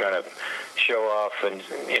are trying to show off and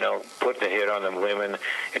put the hit on the women.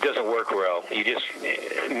 It doesn't work well. You just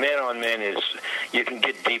men on men is you can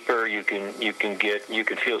get deeper. You can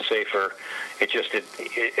feel safer.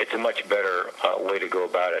 It's a much better way to go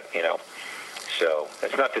about it. So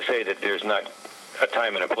it's not to say that there's not a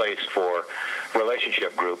time and a place for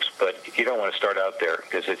relationship groups, but you don't want to start out there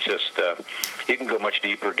because it's just you can go much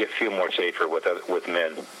deeper, feel more safer with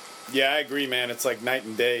men. Yeah, I agree, man. It's like night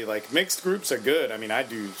and day. Like mixed groups are good. I mean, I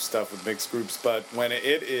do stuff with mixed groups, but when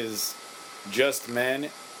it is just men,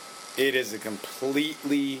 it is a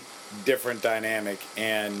completely different dynamic,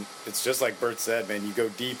 and it's just like Bert said, man. You go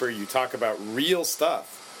deeper. You talk about real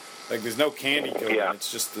stuff. Like there's no candy coating. Yeah. It's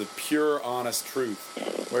just the pure, honest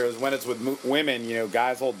truth. Whereas when it's with women,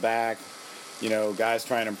 guys hold back. Guys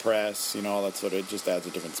try and impress, all that sort of, it just adds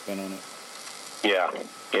a different spin on it. Yeah,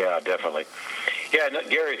 definitely. Yeah,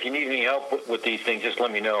 Gary, if you need any help with these things, just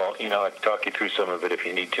let me know. I can talk you through some of it if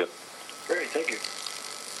you need to. Great, thank you.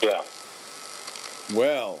 Yeah.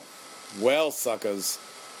 Well, suckers.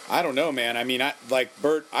 I don't know, man. I mean,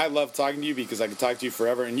 Bert, I love talking to you because I could talk to you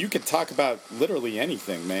forever, and you could talk about literally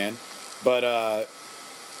anything, man. But I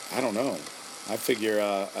don't know. I figure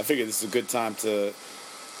this is a good time to.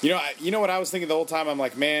 You know what I was thinking the whole time? I'm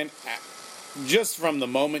like, man, just from the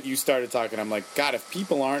moment you started talking, I'm like, God, if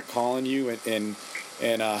people aren't calling you and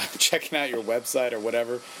checking out your website or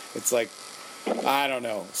whatever, it's like, I don't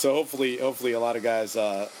know. So hopefully a lot of guys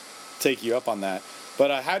take you up on that.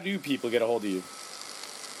 But how do people get a hold of you?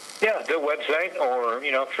 Yeah, the website or,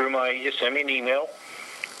 through just send me an email,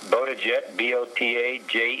 Botajet,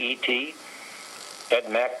 BOTAJET,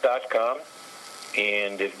 @mac.com.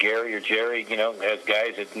 And if Gary or Jerry, has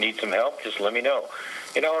guys that need some help, just let me know.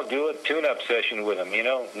 I'll do a tune-up session with them.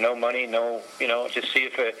 No money, just see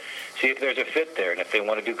if there's a fit there. And if they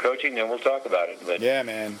want to do coaching, then we'll talk about it. But yeah,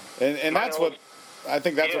 man, and that's what I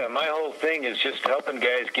think. My whole thing is just helping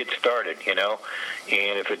guys get started. And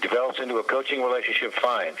if it develops into a coaching relationship,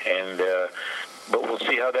 fine. And but we'll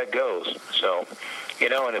see how that goes. So,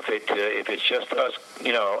 and if it's just us,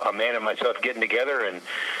 a man and myself getting together and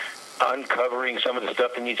uncovering some of the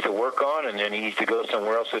stuff that needs to work on, and then he needs to go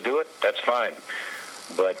somewhere else to do it, that's fine.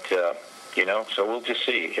 But, so we'll just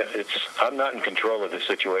see. I'm not in control of the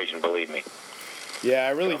situation, believe me. Yeah, I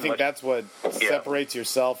really think that's what separates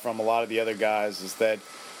yourself from a lot of the other guys is that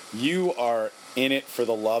you are in it for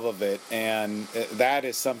the love of it, and that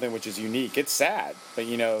is something which is unique. It's sad, but,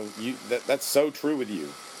 that's so true with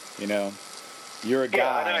you, You're a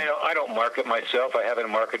guy. Yeah, I don't market myself. I haven't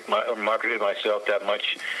marketed myself that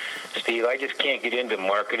much, Steve. I just can't get into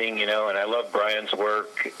marketing, and I love Brian's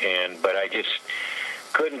work, but I just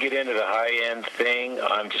couldn't get into the high-end thing.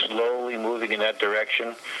 I'm slowly moving in that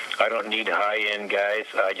direction. I don't need high-end guys.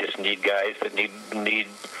 I just need guys that need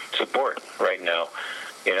support right now,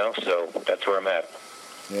 so that's where I'm at.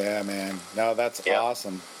 Yeah, man. No, that's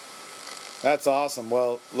awesome. That's awesome.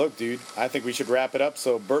 Well, look, dude, I think we should wrap it up.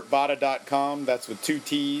 So, BurtBotta.com, that's with 2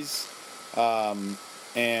 T's.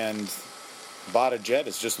 And Botta Jet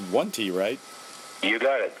is just 1 T, right? You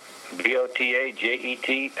got it.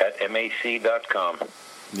 BOTAJET@MAC.com.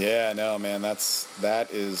 Yeah, no, man, that's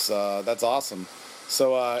awesome.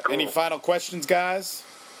 So, Cool. Any final questions, guys?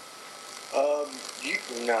 Nah,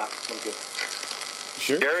 I'm good.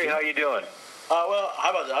 Sure. Jerry, how you doing? Well,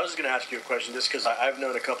 how about that? I was just going to ask you a question just because I've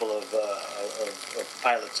known a couple of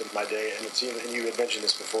pilots in my day, and you had mentioned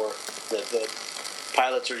this before, that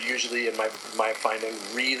pilots are usually, in my finding,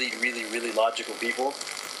 really, really, really logical people.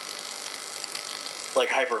 Like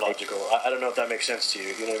hyper logical. I don't know if that makes sense to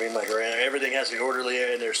you. You know what I mean? Like, everything has to be orderly,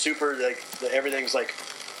 and they're super, like, everything's like,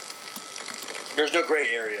 there's no gray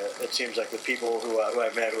area, it seems like, with people who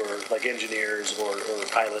I've met who are like engineers or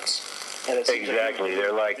pilots. And it seems Exactly. like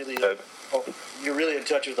They're like... really, you're really in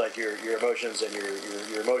touch with like your emotions and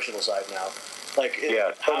your emotional side now. Like,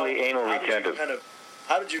 totally anal retentive.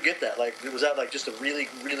 How did you get that? Like, was that like just a really,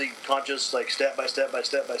 really conscious, like step by step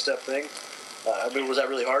thing? I mean, was that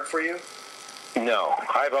really hard for you? No,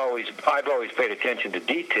 I've always paid attention to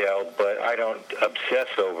detail, but I don't obsess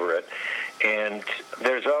over it. And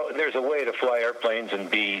there's a way to fly airplanes and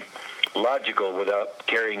be logical without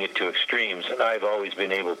carrying it to extremes, and I've always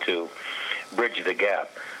been able to bridge the gap.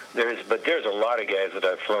 But there's a lot of guys that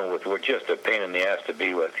I've flown with who are just a pain in the ass to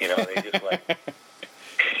be with. You know, they just like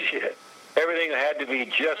shit. Everything had to be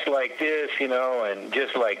just like this, you know, and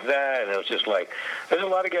just like that. And it was just like, there's a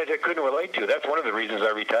lot of guys I couldn't relate to. That's one of the reasons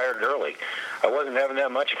I retired early. I wasn't having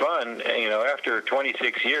that much fun. And, you know, after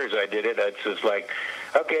 26 years I did it. It's just like,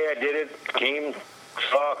 okay, I did it, came,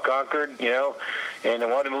 saw, conquered, you know, and I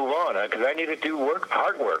wanted to move on because I needed to do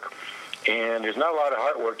hard work. And there's not a lot of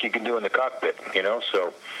hard work you can do in the cockpit, you know,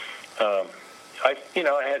 so... I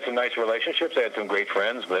had some nice relationships. I had some great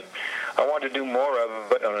friends, but I wanted to do more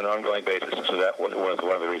of it on an ongoing basis, so that was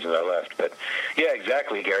one of the reasons I left. But yeah,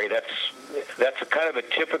 exactly, Gary. That's a kind of a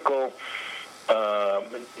typical,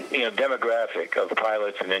 demographic of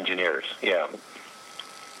pilots and engineers. Yeah.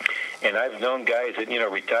 And I've known guys that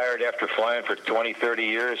retired after flying for 20, 30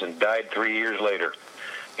 years and died 3 years later.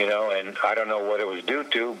 You know, and I don't know what it was due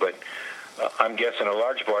to, but I'm guessing a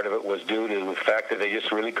large part of it was due to the fact that they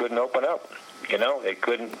just really couldn't open up. You know, they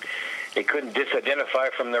couldn't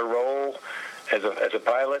disidentify from their role as a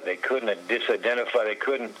pilot. They couldn't disidentify. They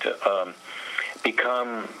couldn't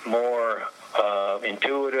become more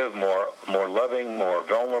intuitive, more loving, more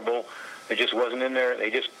vulnerable. It just wasn't in there. They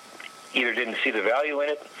just either didn't see the value in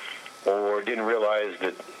it or didn't realize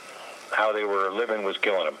that how they were living was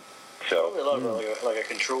killing them. So a lot of like a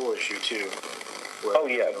control issue too. Oh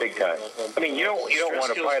yeah, big time. I mean, you don't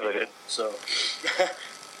want to pilot it. So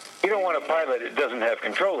you don't want a pilot that doesn't have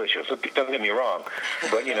control issues. Don't get me wrong,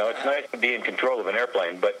 but it's nice to be in control of an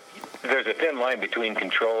airplane. But there's a thin line between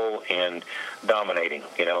control and dominating.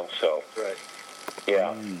 So right.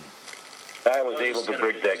 Yeah, I was able to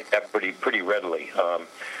bridge that gap pretty readily.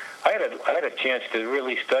 I had a chance to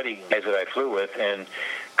really study guys that I flew with and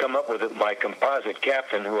come up with my composite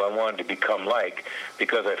captain who I wanted to become like,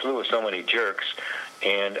 because I flew with so many jerks,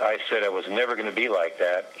 and I said I was never going to be like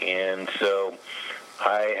that. And so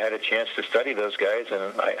I had a chance to study those guys,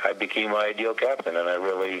 and I became my ideal captain, and I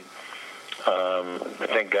really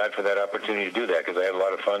thank God for that opportunity to do that, because I had a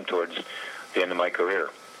lot of fun towards the end of my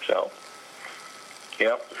career. So,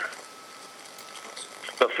 yep.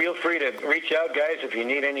 So feel free to reach out, guys. If you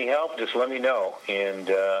need any help, just let me know, and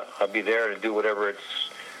I'll be there to do whatever it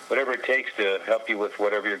takes to help you with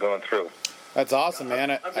whatever you're going through. That's awesome,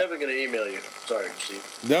 man. I'm definitely going to email you. Sorry, Steve.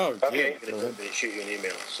 No, okay. I'm going to shoot you an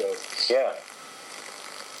email. So yeah.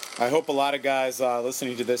 I hope a lot of guys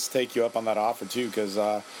listening to this take you up on that offer too, because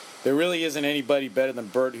there really isn't anybody better than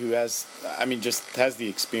Burt who just has the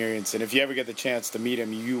experience. And if you ever get the chance to meet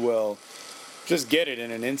him, you will just get it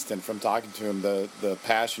in an instant from talking to him. The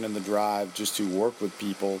passion and the drive just to work with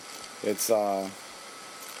people. It's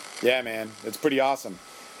yeah, man, it's pretty awesome.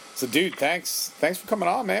 So, dude, thanks for coming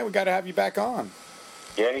on, man. We got to have you back on.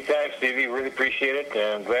 Yeah, anytime, Stevie. Really appreciate it.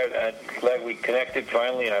 I'm glad we connected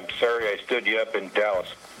finally, and I'm sorry I stood you up in Dallas.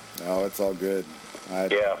 No, it's all good. I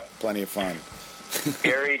had plenty of fun.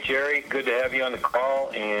 Gary, Jerry, good to have you on the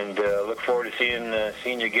call, and look forward to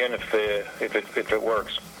seeing you again if it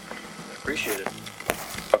works. Appreciate it.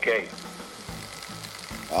 Okay.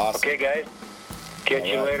 Awesome. Okay, guys. Catch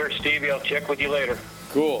you later. Stevie, I'll check with you later.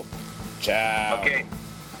 Cool. Ciao. Okay.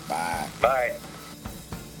 Bye. Bye.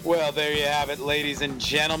 Well, there you have it, ladies and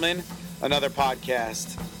gentlemen. Another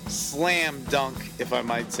podcast. Slam dunk, if I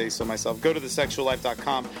might say so myself. Go to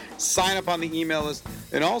thesexuallife.com. Sign up on the email list.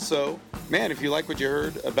 And also, man, if you like what you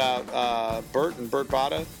heard about Bert and Bert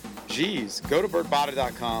Botta, geez, go to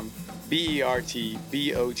bertbotta.com,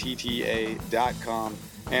 BERTBOTTA.com,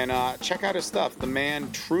 and check out his stuff. The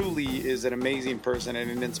man truly is an amazing person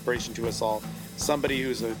and an inspiration to us all. Somebody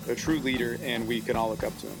who's a true leader, and we can all look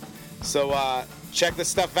up to him. So check this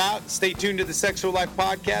stuff out. Stay tuned to the Sexual Life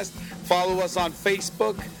Podcast. Follow us on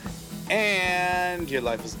Facebook, and your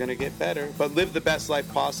life is going to get better. But live the best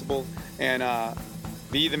life possible, and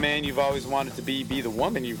be the man you've always wanted to be the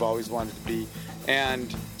woman you've always wanted to be,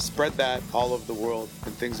 and spread that all over the world,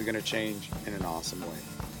 and things are going to change in an awesome way.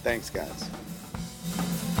 Thanks, guys.